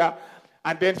danger,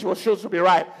 and then she was shown to be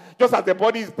right. Just as the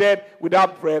body is dead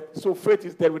without breath, so faith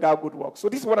is dead without good works. So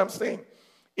this is what I'm saying.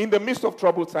 In the midst of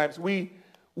troubled times, we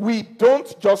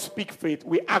don't just speak faith,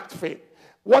 we act faith.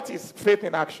 What is faith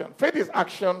in action? Faith is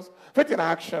actions. Faith in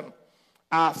action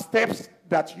are steps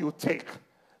that you take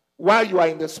while you are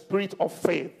in the spirit of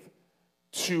faith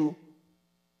to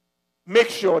make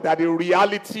sure that the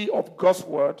reality of God's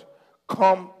word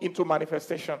come into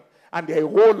manifestation. And there are a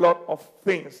whole lot of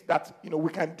things that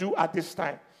we can do at this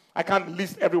time. I can't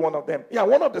list every one of them. Yeah,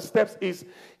 one of the steps is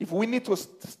if we need to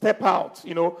step out,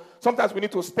 sometimes we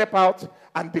need to step out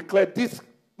and declare this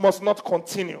must not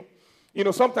continue.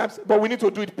 Sometimes, but we need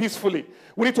to do it peacefully.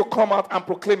 We need to come out and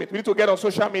proclaim it. We need to get on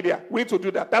social media. We need to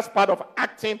do that. That's part of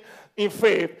acting in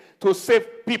faith to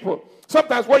save people.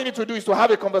 Sometimes what you need to do is to have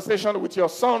a conversation with your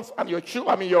sons and your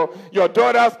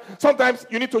daughters. Sometimes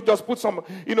you need to just put some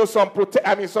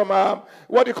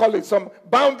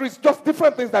boundaries, just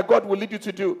different things that God will lead you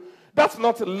to do. That's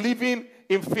not living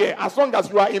in fear. As long as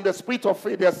you are in the spirit of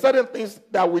faith, there are certain things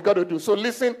that we got to do. So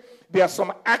listen, there are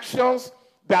some actions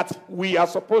that we are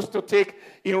supposed to take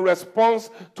in response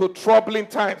to troubling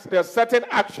times. There are certain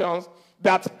actions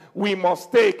that we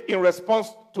must take in response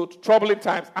to troubling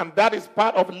times, and that is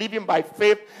part of living by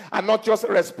faith and not just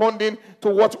responding to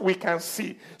what we can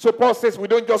see. So Paul says we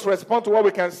don't just respond to what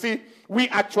we can see, we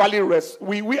actually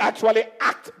we actually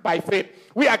act by faith.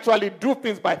 We actually do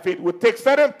things by faith. We take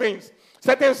certain things,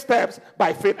 certain steps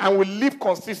by faith, and we live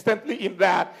consistently in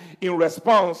that in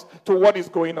response to what is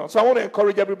going on. So I want to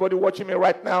encourage everybody watching me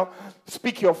right now,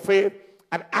 speak your faith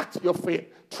and act your faith.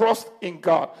 Trust in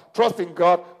God. Trust in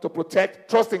God to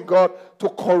protect. Trust in God to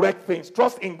correct things.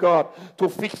 Trust in God to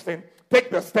fix things.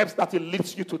 Take the steps that it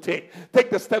leads you to take. Take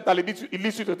the steps that it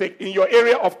leads you to take. In your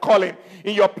area of calling,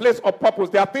 in your place of purpose,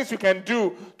 there are things you can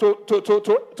do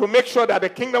to make sure that the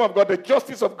kingdom of God, the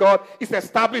justice of God is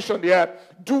established on the earth.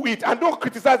 Do it. And don't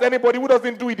criticize anybody who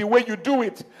doesn't do it the way you do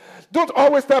it. Don't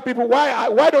always tell people,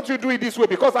 why don't you do it this way?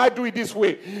 Because I do it this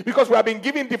way. Because we have been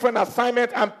given different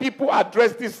assignments and people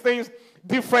address these things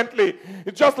differently.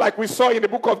 It's just like we saw in the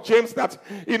book of James that,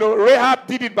 Rahab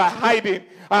did it by hiding.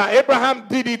 Abraham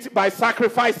did it by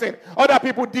sacrificing. Other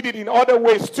people did it in other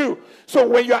ways too. So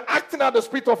when you're acting out the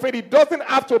spirit of faith, it doesn't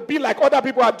have to be like other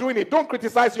people are doing it. Don't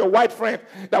criticize your white friend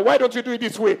that why don't you do it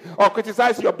this way? Or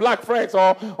criticize your black friends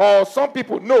or some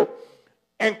people. No.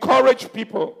 Encourage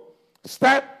people.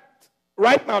 Start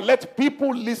right now. Let people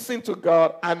listen to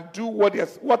God and do what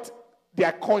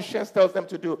their conscience tells them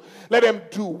to do. Let them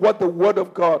do what the word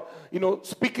of God,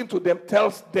 speaking to them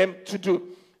tells them to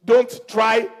do. Don't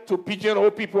try to pigeonhole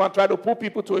people and try to put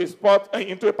people to a spot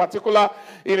into a particular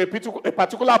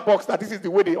box that this is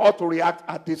the way they ought to react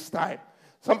at this time.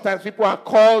 Sometimes people are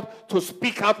called to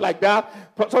speak out like that.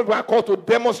 Some people are called to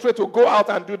demonstrate, to go out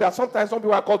and do that. Sometimes some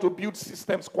people are called to build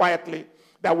systems quietly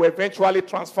that will eventually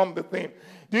transform the thing.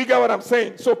 Do you get what I'm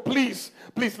saying? So please,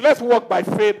 let's walk by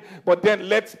faith, but then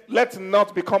let's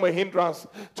not become a hindrance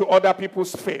to other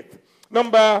people's faith.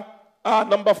 Number 4, and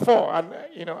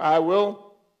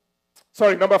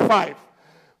number 5.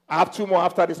 I have 2 more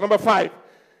after this. Number 5.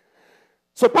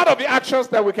 So part of the actions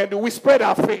that we can do, we spread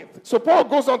our faith. So Paul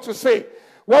goes on to say,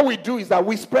 what we do is that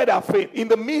we spread our faith. In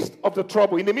the midst of the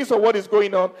trouble, in the midst of what is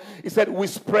going on, he said we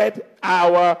spread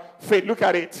our faith. Look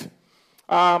at it.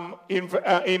 In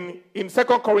 2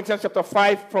 Corinthians chapter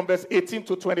 5 from verse 18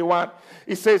 to 21,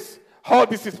 it says, all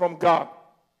this is from God,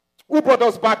 who brought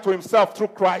us back to himself through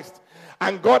Christ.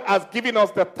 And God has given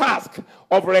us the task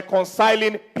of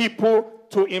reconciling people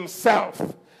to himself.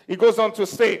 He goes on to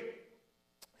say,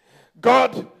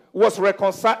 God was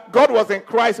in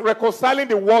Christ reconciling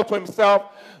the world to himself,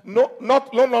 no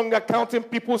longer counting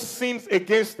people's sins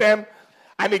against them.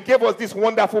 And he gave us this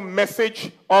wonderful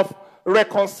message of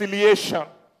reconciliation.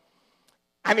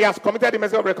 And he has committed the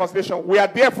message of reconciliation. We are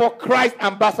therefore Christ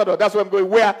ambassadors. That's where I'm going.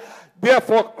 We are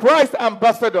therefore Christ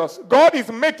ambassadors. God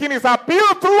is making his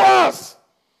appeal through us.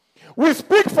 We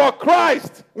speak for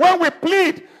Christ when we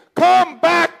plead, come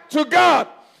back to God.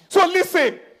 So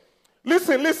listen.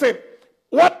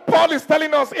 What Paul is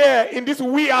telling us here in this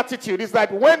we attitude is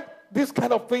that when these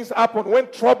kind of things happen, when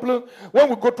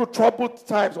we go through troubled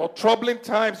times or troubling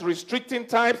times, restricting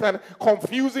times and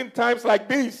confusing times like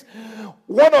this,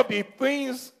 one of the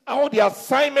things, or the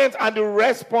assignment and the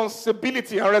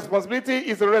responsibility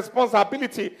is the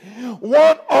responsibility.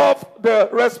 One of the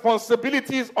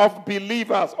responsibilities of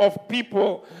believers, of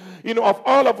people, of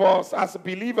all of us as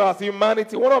believers,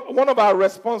 humanity, one of our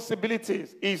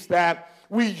responsibilities is that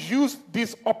we use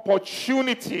this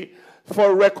opportunity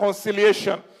for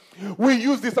reconciliation. We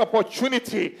use this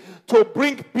opportunity to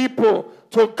bring people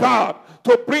to God,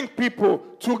 to bring people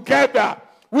together.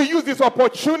 We use this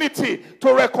opportunity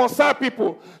to reconcile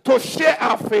people, to share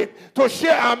our faith, to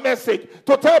share our message,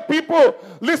 to tell people,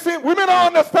 listen, we may not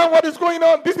understand what is going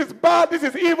on. This is bad, this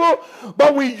is evil,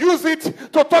 but we use it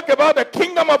to talk about the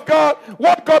kingdom of God,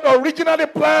 what God originally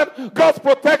planned, God's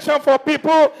protection for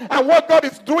people, and what God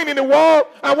is doing in the world,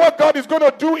 and what God is going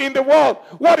to do in the world,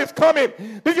 what is coming.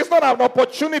 This is not an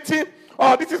opportunity.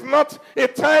 This is not a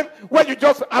time where you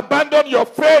just abandon your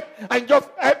faith and just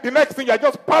the next thing you're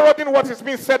just parodying what is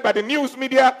being said by the news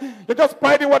media. You're just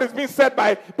parodying what is being said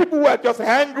by people who are just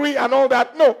angry and all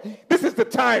that. No, this is the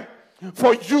time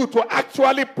for you to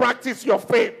actually practice your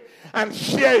faith and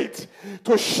share it,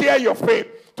 to share your faith.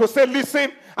 to say,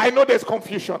 listen, I know there's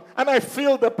confusion and I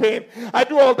feel the pain. I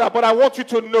do all that, but I want you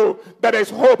to know that there's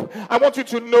hope. I want you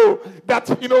to know that,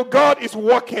 God is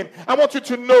working. I want you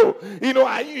to know,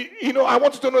 I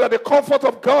want you to know that the comfort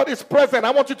of God is present.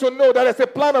 I want you to know that there's a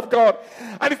plan of God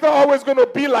and it's not always going to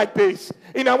be like this.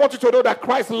 I want you to know that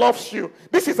Christ loves you.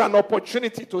 This is an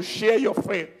opportunity to share your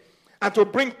faith and to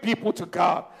bring people to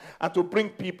God and to bring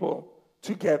people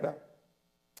together.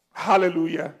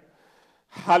 Hallelujah.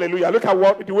 Hallelujah. Look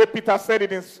at the way Peter said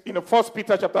it in 1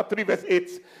 Peter chapter 3, verse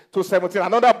 8 to 17.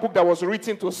 Another book that was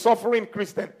written to suffering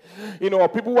Christians, or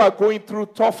people who are going through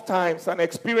tough times and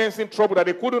experiencing trouble that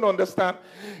they couldn't understand.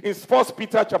 In 1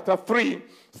 Peter chapter 3,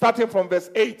 starting from verse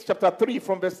 8, chapter 3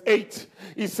 from verse 8,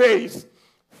 he says,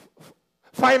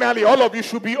 finally, all of you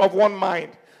should be of one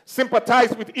mind.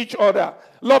 Sympathize with each other.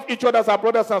 Love each other as our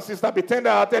brothers and sisters. Be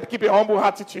tender-hearted. Keep a humble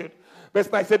attitude. Verse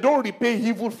 9 says, don't repay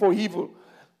evil for evil.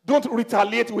 Don't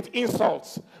retaliate with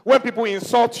insults when people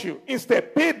insult you.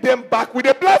 Instead, pay them back with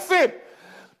a blessing.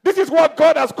 This is what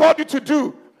God has called you to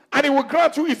do, and He will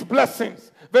grant you His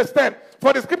blessings. Verse 10,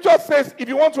 for the scripture says, if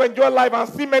you want to enjoy life and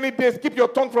see many days, keep your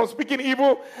tongue from speaking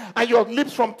evil and your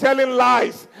lips from telling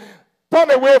lies. Turn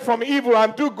away from evil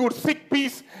and do good. Seek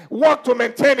peace. Work to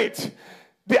maintain it.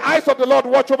 The eyes of the Lord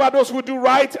watch over those who do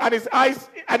right, and His eyes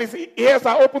and His ears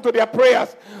are open to their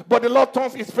prayers. But the Lord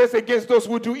turns His face against those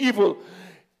who do evil.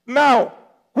 Now,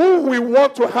 who will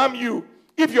want to harm you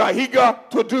if you are eager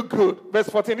to do good? Verse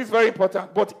 14, this is very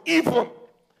important. But even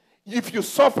if you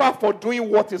suffer for doing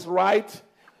what is right,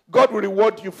 God will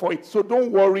reward you for it. So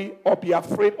don't worry or be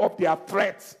afraid of their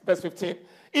threats. Verse 15.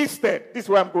 Instead, this is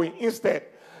where I'm going. Instead,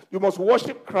 you must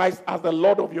worship Christ as the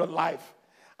Lord of your life.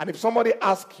 And if somebody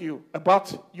asks you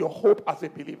about your hope as a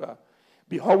believer,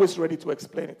 be always ready to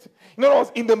explain it. In other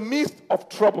words, in the midst of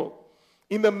trouble,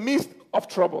 in the midst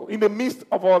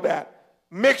of all that,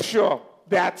 make sure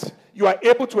that you are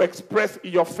able to express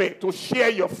your faith, to share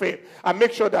your faith, and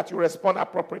make sure that you respond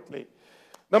appropriately.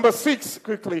 Number 6,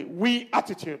 quickly,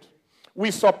 attitude.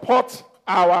 We support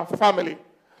our family.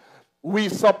 We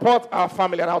support our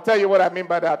family, and I'll tell you what I mean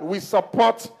by that. We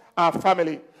support our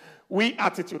family.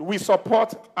 Attitude. We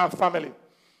support our family.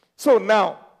 So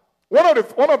now, one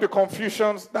of the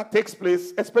confusions that takes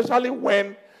place, especially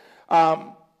when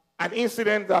an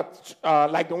incident that,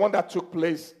 like the one that took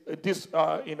place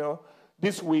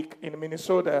this week in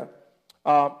Minnesota,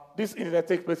 this incident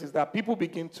takes place is that people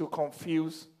begin to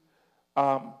confuse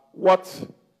what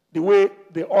the way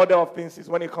the order of things is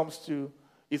when it comes to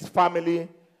his family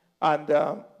and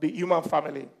the human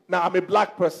family. Now, I'm a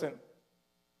black person,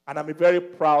 and I'm a very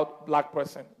proud black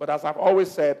person. But as I've always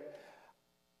said,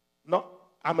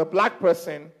 I'm a black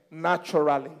person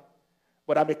naturally,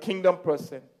 but I'm a kingdom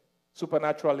person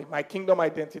supernaturally. My kingdom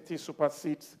identity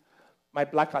supersedes my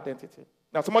black identity.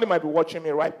 Now, somebody might be watching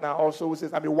me right now also who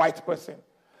says, I'm a white person.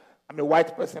 I'm a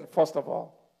white person, first of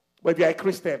all. But if you're a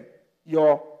Christian,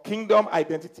 your kingdom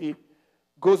identity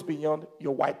goes beyond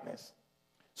your whiteness.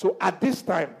 So at this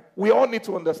time, we all need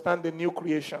to understand the new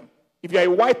creation. If you're a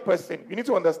white person, you need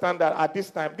to understand that at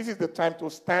this time, this is the time to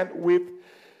stand with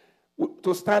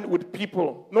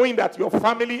people, knowing that your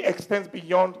family extends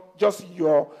beyond just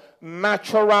your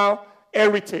natural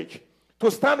heritage.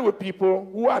 To stand with people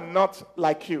who are not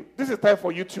like you. This is time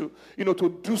for you to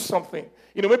do something.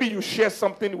 Maybe you share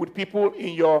something with people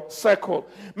in your circle.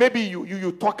 Maybe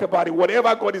you talk about it,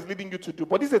 whatever God is leading you to do.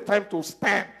 But this is a time to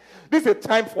stand. This is a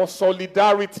time for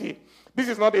solidarity. This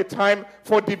is not a time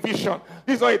for division.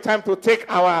 This is not a time to take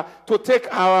our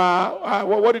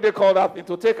what do they call that?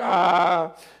 To take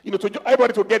to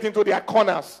everybody to get into their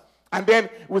corners. And then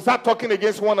we start talking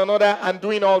against one another and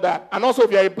doing all that. And also,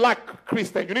 if you're a black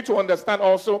Christian, you need to understand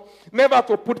also never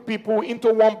to put people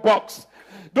into one box.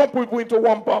 Don't put people into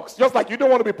one box. Just like you don't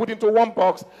want to be put into one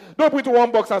box. Don't put into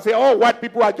one box and say, all white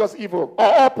people are just evil. Or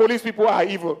all police people are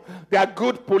evil. They are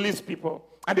good police people.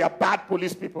 And they are bad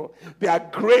police people. They are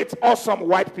great, awesome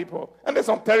white people. And there's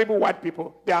some terrible white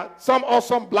people. There are some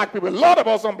awesome black people. A lot of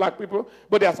awesome black people.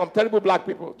 But there are some terrible black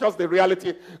people. Just the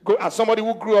reality. As somebody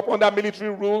who grew up under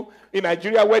military rule in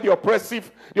Nigeria, where the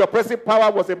oppressive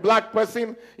power was a black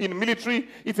person in military,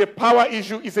 it's a power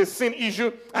issue. It's a sin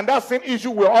issue. And that sin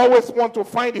issue will always want to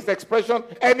find its expression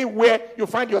anywhere you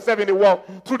find yourself in the world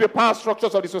through the power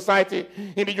structures of the society.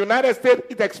 In the United States,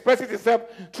 it expresses itself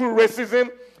through racism.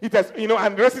 It has,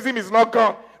 and racism is not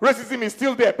gone. Racism is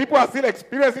still there. People are still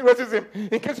experiencing racism.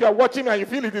 In case you are watching and you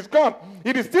feel it is gone,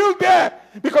 it is still there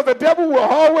because the devil will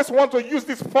always want to use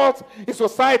this fault in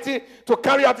society to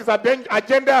carry out his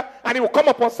agenda, and he will come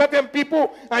upon certain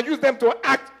people and use them to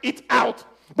act it out.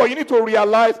 But you need to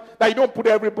realize that you don't put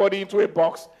everybody into a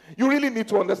box. You really need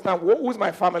to understand who's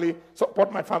my family,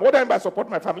 support my family. What do I mean by support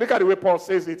my family? Look at the way Paul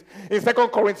says it. In 2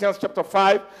 Corinthians chapter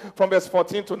 5, from verse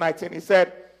 14 to 19, he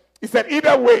said,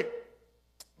 either way,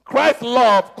 Christ's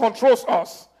love controls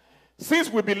us.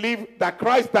 Since we believe that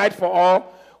Christ died for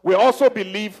all, we also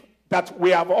believe that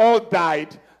we have all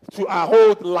died to our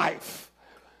old life.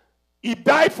 He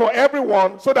died for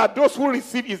everyone so that those who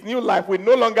receive his new life will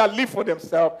no longer live for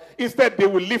themselves. Instead, they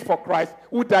will live for Christ,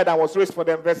 who died and was raised for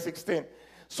them. Verse 16.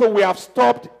 So we have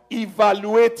stopped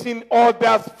evaluating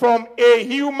others from a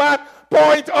human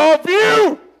point of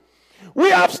view. We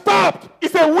have stopped.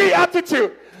 It's a we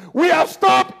attitude. We have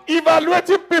stopped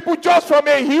evaluating people just from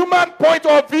a human point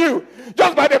of view,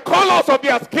 just by the colors of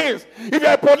their skins. If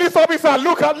you're a police officer,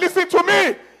 listen to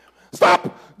me.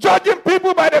 Stop judging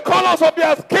people by the colors of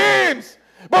their skins,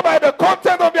 but by the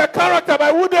content of their character,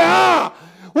 by who they are.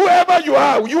 Whoever you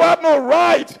are, you have no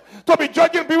right to be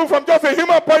judging people from just a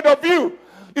human point of view.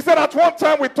 He said at one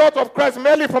time we thought of Christ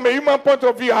merely from a human point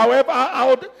of view. However,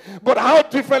 how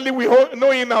differently we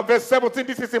know in our verse 17,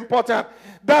 this is important.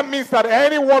 That means that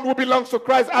anyone who belongs to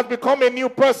Christ has become a new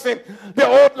person. The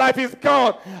old life is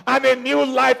gone and a new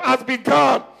life has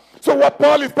begun. So what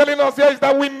Paul is telling us here is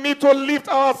that we need to lift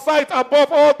our sight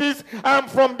above all this. I'm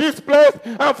from this place,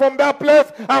 I'm from that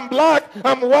place, I'm black,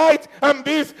 I'm white, I'm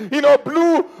this,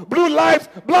 blue lives,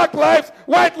 black lives,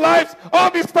 white lives, all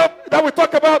this stuff that we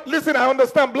talk about. Listen, I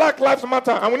understand black lives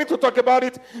matter, and we need to talk about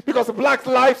it because black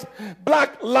lives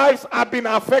have been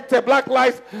affected, black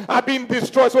lives have been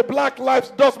destroyed, so black lives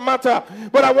does matter.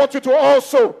 But I want you to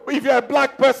also, if you're a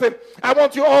black person, I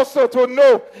want you also to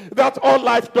know that all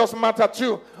life does matter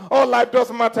too. All life does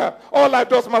matter. All life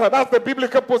does matter. That's the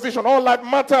biblical position. All life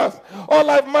matters. All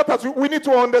life matters. We need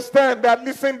to understand that,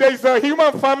 listen, there is a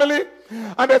human family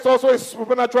and there's also a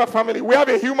supernatural family. We have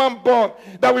a human bond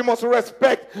that we must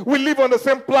respect. We live on the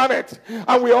same planet,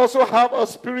 and we also have a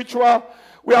spiritual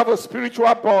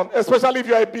bond, especially if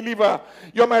you're a believer.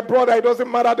 You're my brother. It doesn't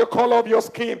matter the color of your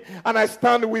skin. And I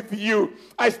stand with you.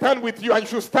 I stand with you. And you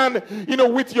should stand,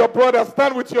 with your brother.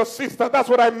 Stand with your sister. That's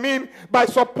what I mean by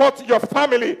support your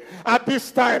family at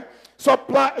this time.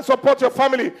 Support your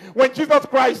family. When Jesus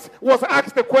Christ was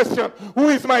asked the question, who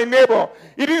is my neighbor?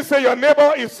 He didn't say your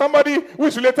neighbor is somebody who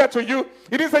is related to you.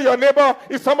 He didn't say your neighbor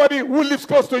is somebody who lives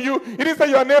close to you. He didn't say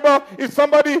your neighbor is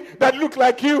somebody that looks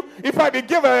like you. In fact, he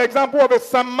gave an example of a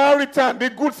Samaritan,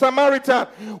 the good Samaritan,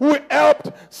 who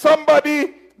helped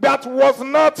somebody that was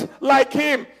not like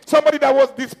him, somebody that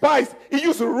was despised. He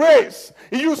used race.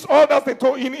 He used all that things.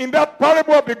 In that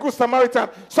parable of the good Samaritan,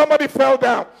 somebody fell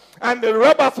down and the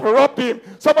robbers robbed him.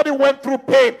 Somebody went through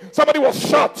pain. Somebody was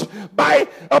shot by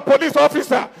a police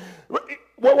officer.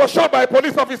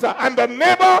 And the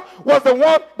neighbor was the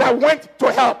one that went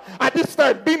to help. At this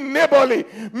time, being neighborly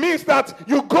means that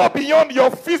you go beyond your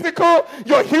physical,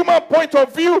 your human point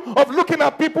of view of looking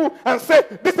at people and say,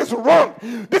 this is wrong,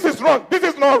 this is wrong, this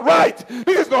is not right,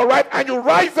 this is not right, and you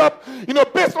rise up,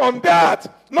 based on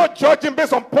that. Not judging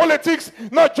based on politics,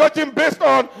 not judging based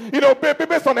on,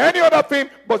 based on any other thing,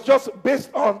 but just based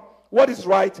on what is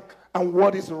right and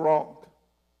what is wrong.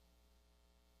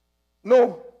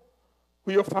 Know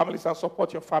who your family is and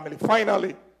support your family.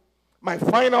 Finally, my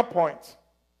final point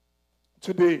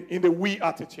today in the we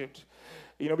attitude.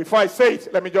 Before I say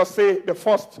it, let me just say the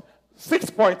first 6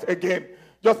 points again,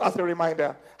 just as a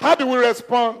reminder. How do we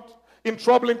respond in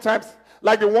troubling times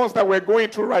like the ones that we're going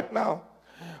through right now?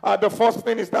 The first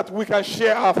thing is that we can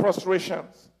share our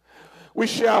frustrations. We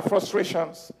share our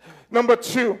frustrations. Number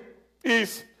 2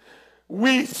 is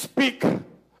we speak.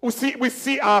 We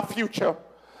see our future.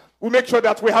 We make sure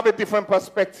that we have a different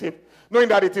perspective, knowing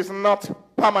that it is not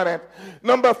permanent.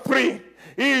 Number 3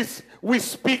 is we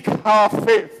speak our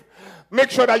faith. Make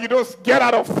sure that you don't get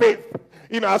out of faith.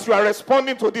 As you are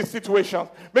responding to these situations,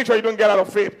 make sure you don't get out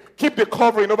of faith. Keep the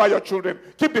covering over your children.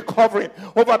 Keep the covering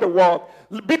over the world.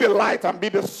 Be the light and be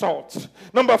the salt.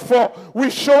 Number 4, we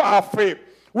show our faith.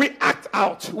 We act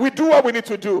out. We do what we need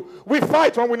to do. We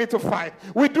fight when we need to fight.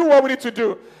 We do what we need to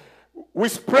do. We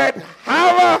spread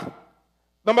our...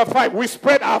 Number 5, we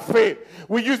spread our faith.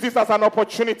 We use this as an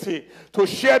opportunity to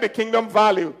share the kingdom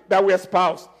value that we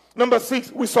espouse. Number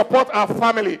 6, we support our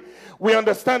family. We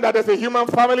understand that there's a human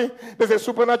family, there's a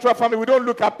supernatural family. We don't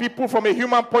look at people from a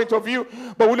human point of view,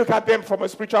 but we look at them from a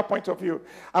spiritual point of view.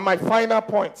 And my final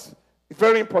point,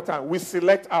 very important, we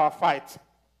select our fight.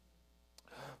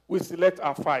 We select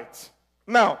our fight.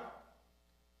 Now,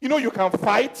 you can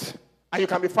fight, and you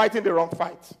can be fighting the wrong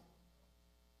fight.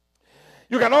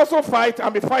 You can also fight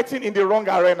and be fighting in the wrong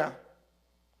arena.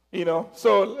 You know,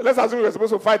 so let's assume you were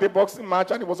supposed to fight a boxing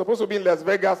match and it was supposed to be in Las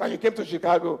Vegas and you came to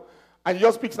Chicago and you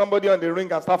just pick somebody on the ring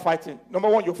and start fighting. Number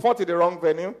one, you fought in the wrong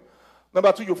venue.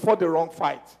 Number two, you fought the wrong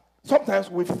fight. Sometimes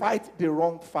we fight the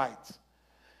wrong fight.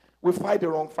 We fight the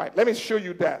wrong fight. Let me show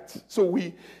you that. So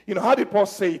we, you know, how did Paul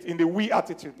say it in the we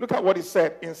attitude? Look at what he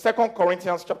said in 2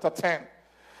 Corinthians chapter 10.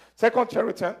 2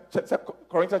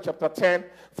 Corinthians chapter 10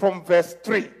 from verse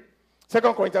 3. 2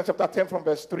 Corinthians chapter 10 from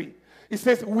verse 3. It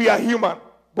says, we are human,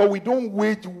 but we don't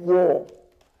wage war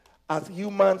as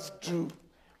humans do.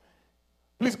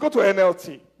 Please go to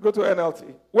NLT. Go to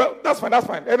NLT. Well, that's fine.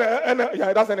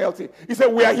 Yeah, that's NLT. He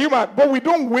said, we are human, but we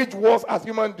don't wage wars as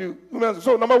humans do.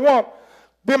 So, number one,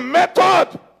 the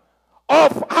method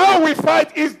of how we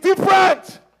fight is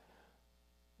different.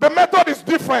 The method is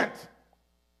different.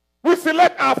 We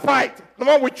select our fight.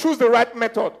 Number one, we choose the right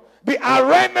method. The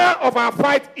arena of our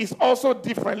fight is also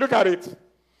different. Look at it.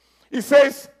 It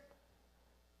says,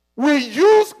 we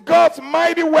use God's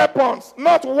mighty weapons,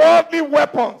 not worldly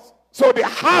weapons. So the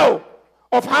how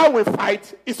of how we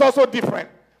fight is also different.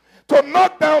 To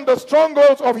knock down the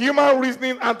strongholds of human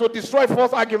reasoning and to destroy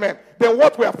false argument, then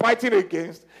what we are fighting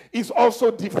against is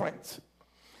also different.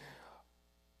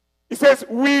 It says,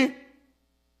 we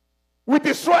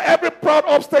destroy every proud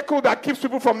obstacle that keeps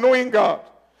people from knowing God.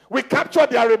 We capture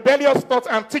their rebellious thoughts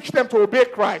and teach them to obey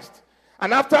Christ.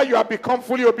 And after you have become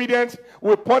fully obedient,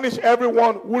 we punish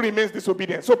everyone who remains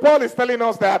disobedient. So Paul is telling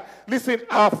us that, listen,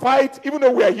 our fight, even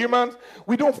though we are humans,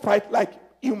 we don't fight like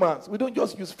humans. We don't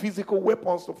just use physical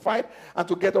weapons to fight and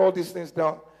to get all these things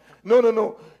done.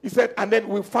 No. He said, and then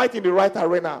we fight in the right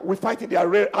arena. We fight in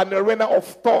an arena of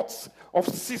thoughts, of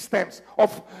systems,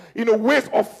 of ways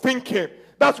of thinking.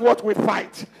 That's what we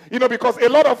fight. Because a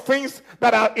lot of things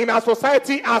that are in our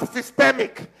society are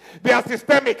systemic. They are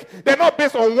systemic. They're not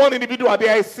based on one individual. They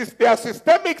are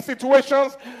systemic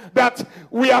situations that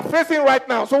we are facing right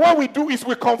now. So what we do is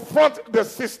we confront the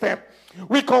system.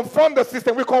 We confront the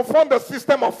system. We confront the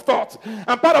system of thought.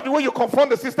 And part of the way you confront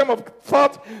the system of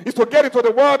thought is to get into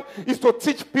the word, is to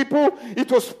teach people, is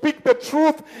to speak the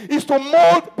truth, is to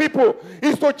mold people,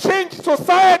 is to change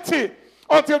society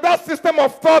until that system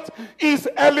of thought is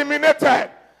eliminated.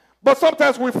 But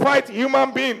sometimes we fight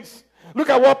human beings. Look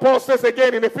at what Paul says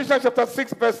again in Ephesians chapter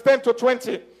 6, verse 10 to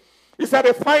 20. He said,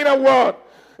 a final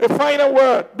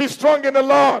word, be strong in the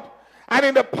Lord and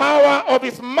in the power of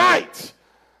his might.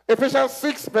 Ephesians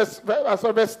 6, verse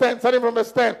 10, starting from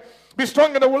verse 10. Be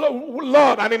strong in the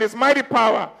Lord and in his mighty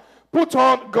power. Put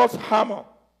on God's armor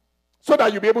so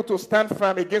that you'll be able to stand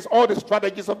firm against all the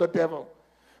strategies of the devil.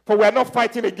 For we are not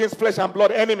fighting against flesh and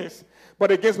blood enemies,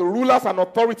 but against the rulers and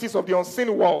authorities of the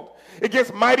unseen world,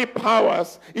 against mighty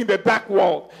powers in the dark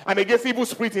world, and against evil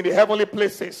spirits in the heavenly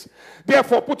places.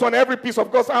 Therefore, put on every piece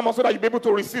of God's armor so that you'll be able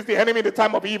to resist the enemy in the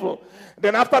time of evil.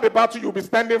 Then after the battle, you'll be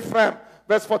standing firm.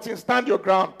 Verse 14, stand your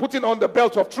ground, putting on the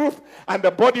belt of truth and the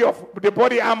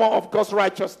body armor of God's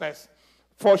righteousness.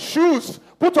 For shoes,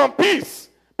 put on peace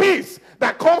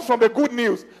that comes from the good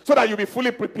news, so that you'll be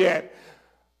fully prepared.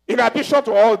 In addition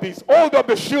to all this, hold up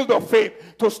the shield of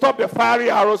faith to stop the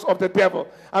fiery arrows of the devil.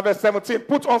 And verse 17,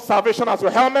 put on salvation as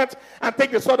your helmet and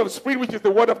take the sword of the Spirit, which is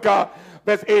the word of God.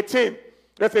 Verse 18,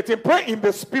 pray in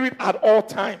the Spirit at all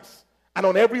times and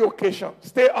on every occasion.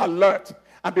 Stay alert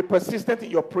and be persistent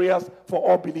in your prayers for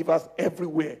all believers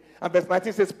everywhere. And verse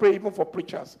 19 says, pray even for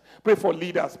preachers, pray for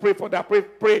leaders, pray for that,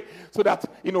 pray so that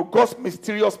God's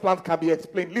mysterious plan can be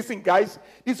explained. Listen, guys,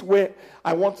 this is where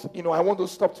I want to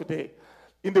stop today.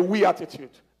 In the we attitude.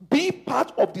 Be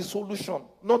part of the solution,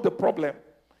 not the problem.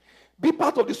 Be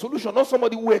part of the solution, not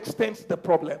somebody who extends the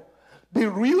problem. The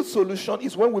real solution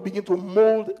is when we begin to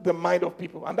mold the mind of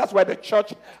people. And that's why the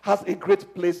church has a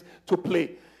great place to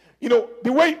play.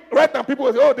 The way right now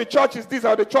people say, oh, the church is this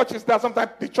or the church is that.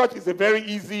 Sometimes the church is a very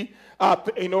easy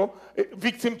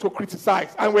victim to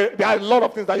criticize. And there are a lot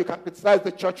of things that you can criticize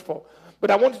the church for. But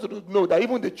I want you to know that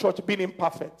even the church being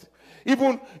imperfect,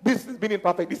 even this being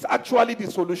imperfect, is actually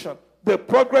the solution. The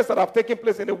progress that have taken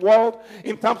place in the world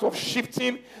in terms of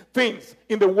shifting things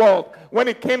in the world, when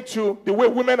it came to the way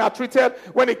women are treated,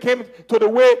 when it came to the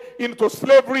way into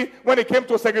slavery, when it came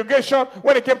to segregation,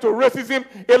 when it came to racism,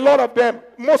 a lot of them,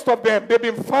 most of them, they've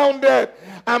been founded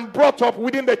and brought up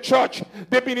within the church.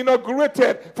 They've been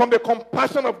inaugurated from the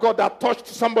compassion of God that touched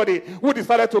somebody who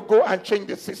decided to go and change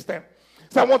the system.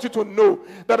 So I want you to know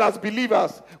that as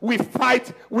believers, we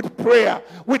fight with prayer.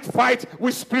 We fight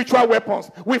with spiritual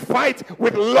weapons. We fight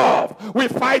with love. We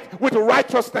fight with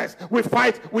righteousness. We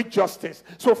fight with justice.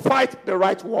 So fight the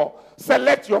right war.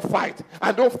 Select your fight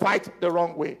and don't fight the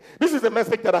wrong way. This is the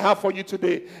message that I have for you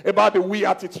today about the we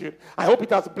attitude. I hope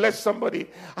it has blessed somebody.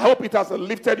 I hope it has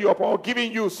lifted you up or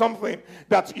given you something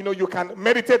that you can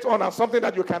meditate on and something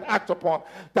that you can act upon.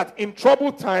 That in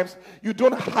troubled times you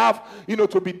don't have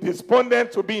to be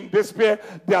despondent, to be in despair.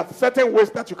 There are certain ways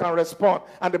that you can respond,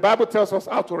 and the Bible tells us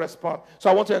how to respond. So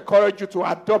I want to encourage you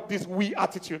to adopt this we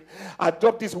attitude.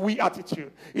 Adopt this we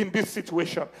attitude in this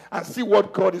situation and see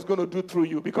what God is going to do through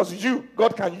you, because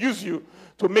God can use you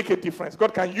to make a difference.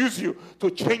 God can use you to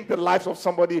change the lives of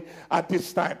somebody at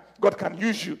this time. God can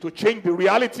use you to change the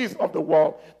realities of the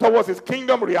world towards his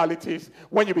kingdom realities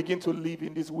when you begin to live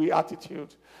in this we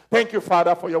attitude. Thank you,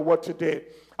 Father, for your word today.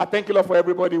 I thank you, Lord, for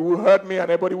everybody who heard me and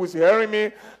everybody who's hearing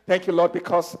me. Thank you, Lord,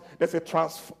 because there's a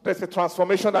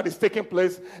transformation that is taking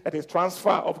place, that is transfer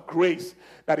of grace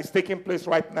that is taking place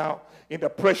right now in the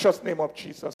precious name of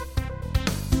Jesus.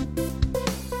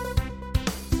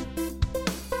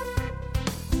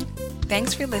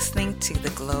 Thanks for listening to the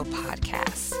Glow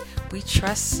Podcast. We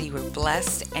trust you were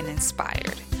blessed and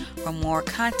inspired. For more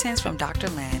contents from Dr.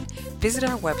 Len, visit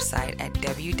our website at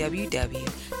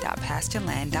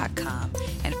www.pastorlan.com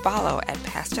and follow at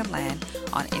Pastor Len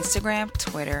on Instagram,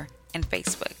 Twitter, and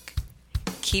Facebook.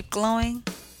 Keep glowing.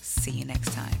 See you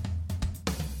next time.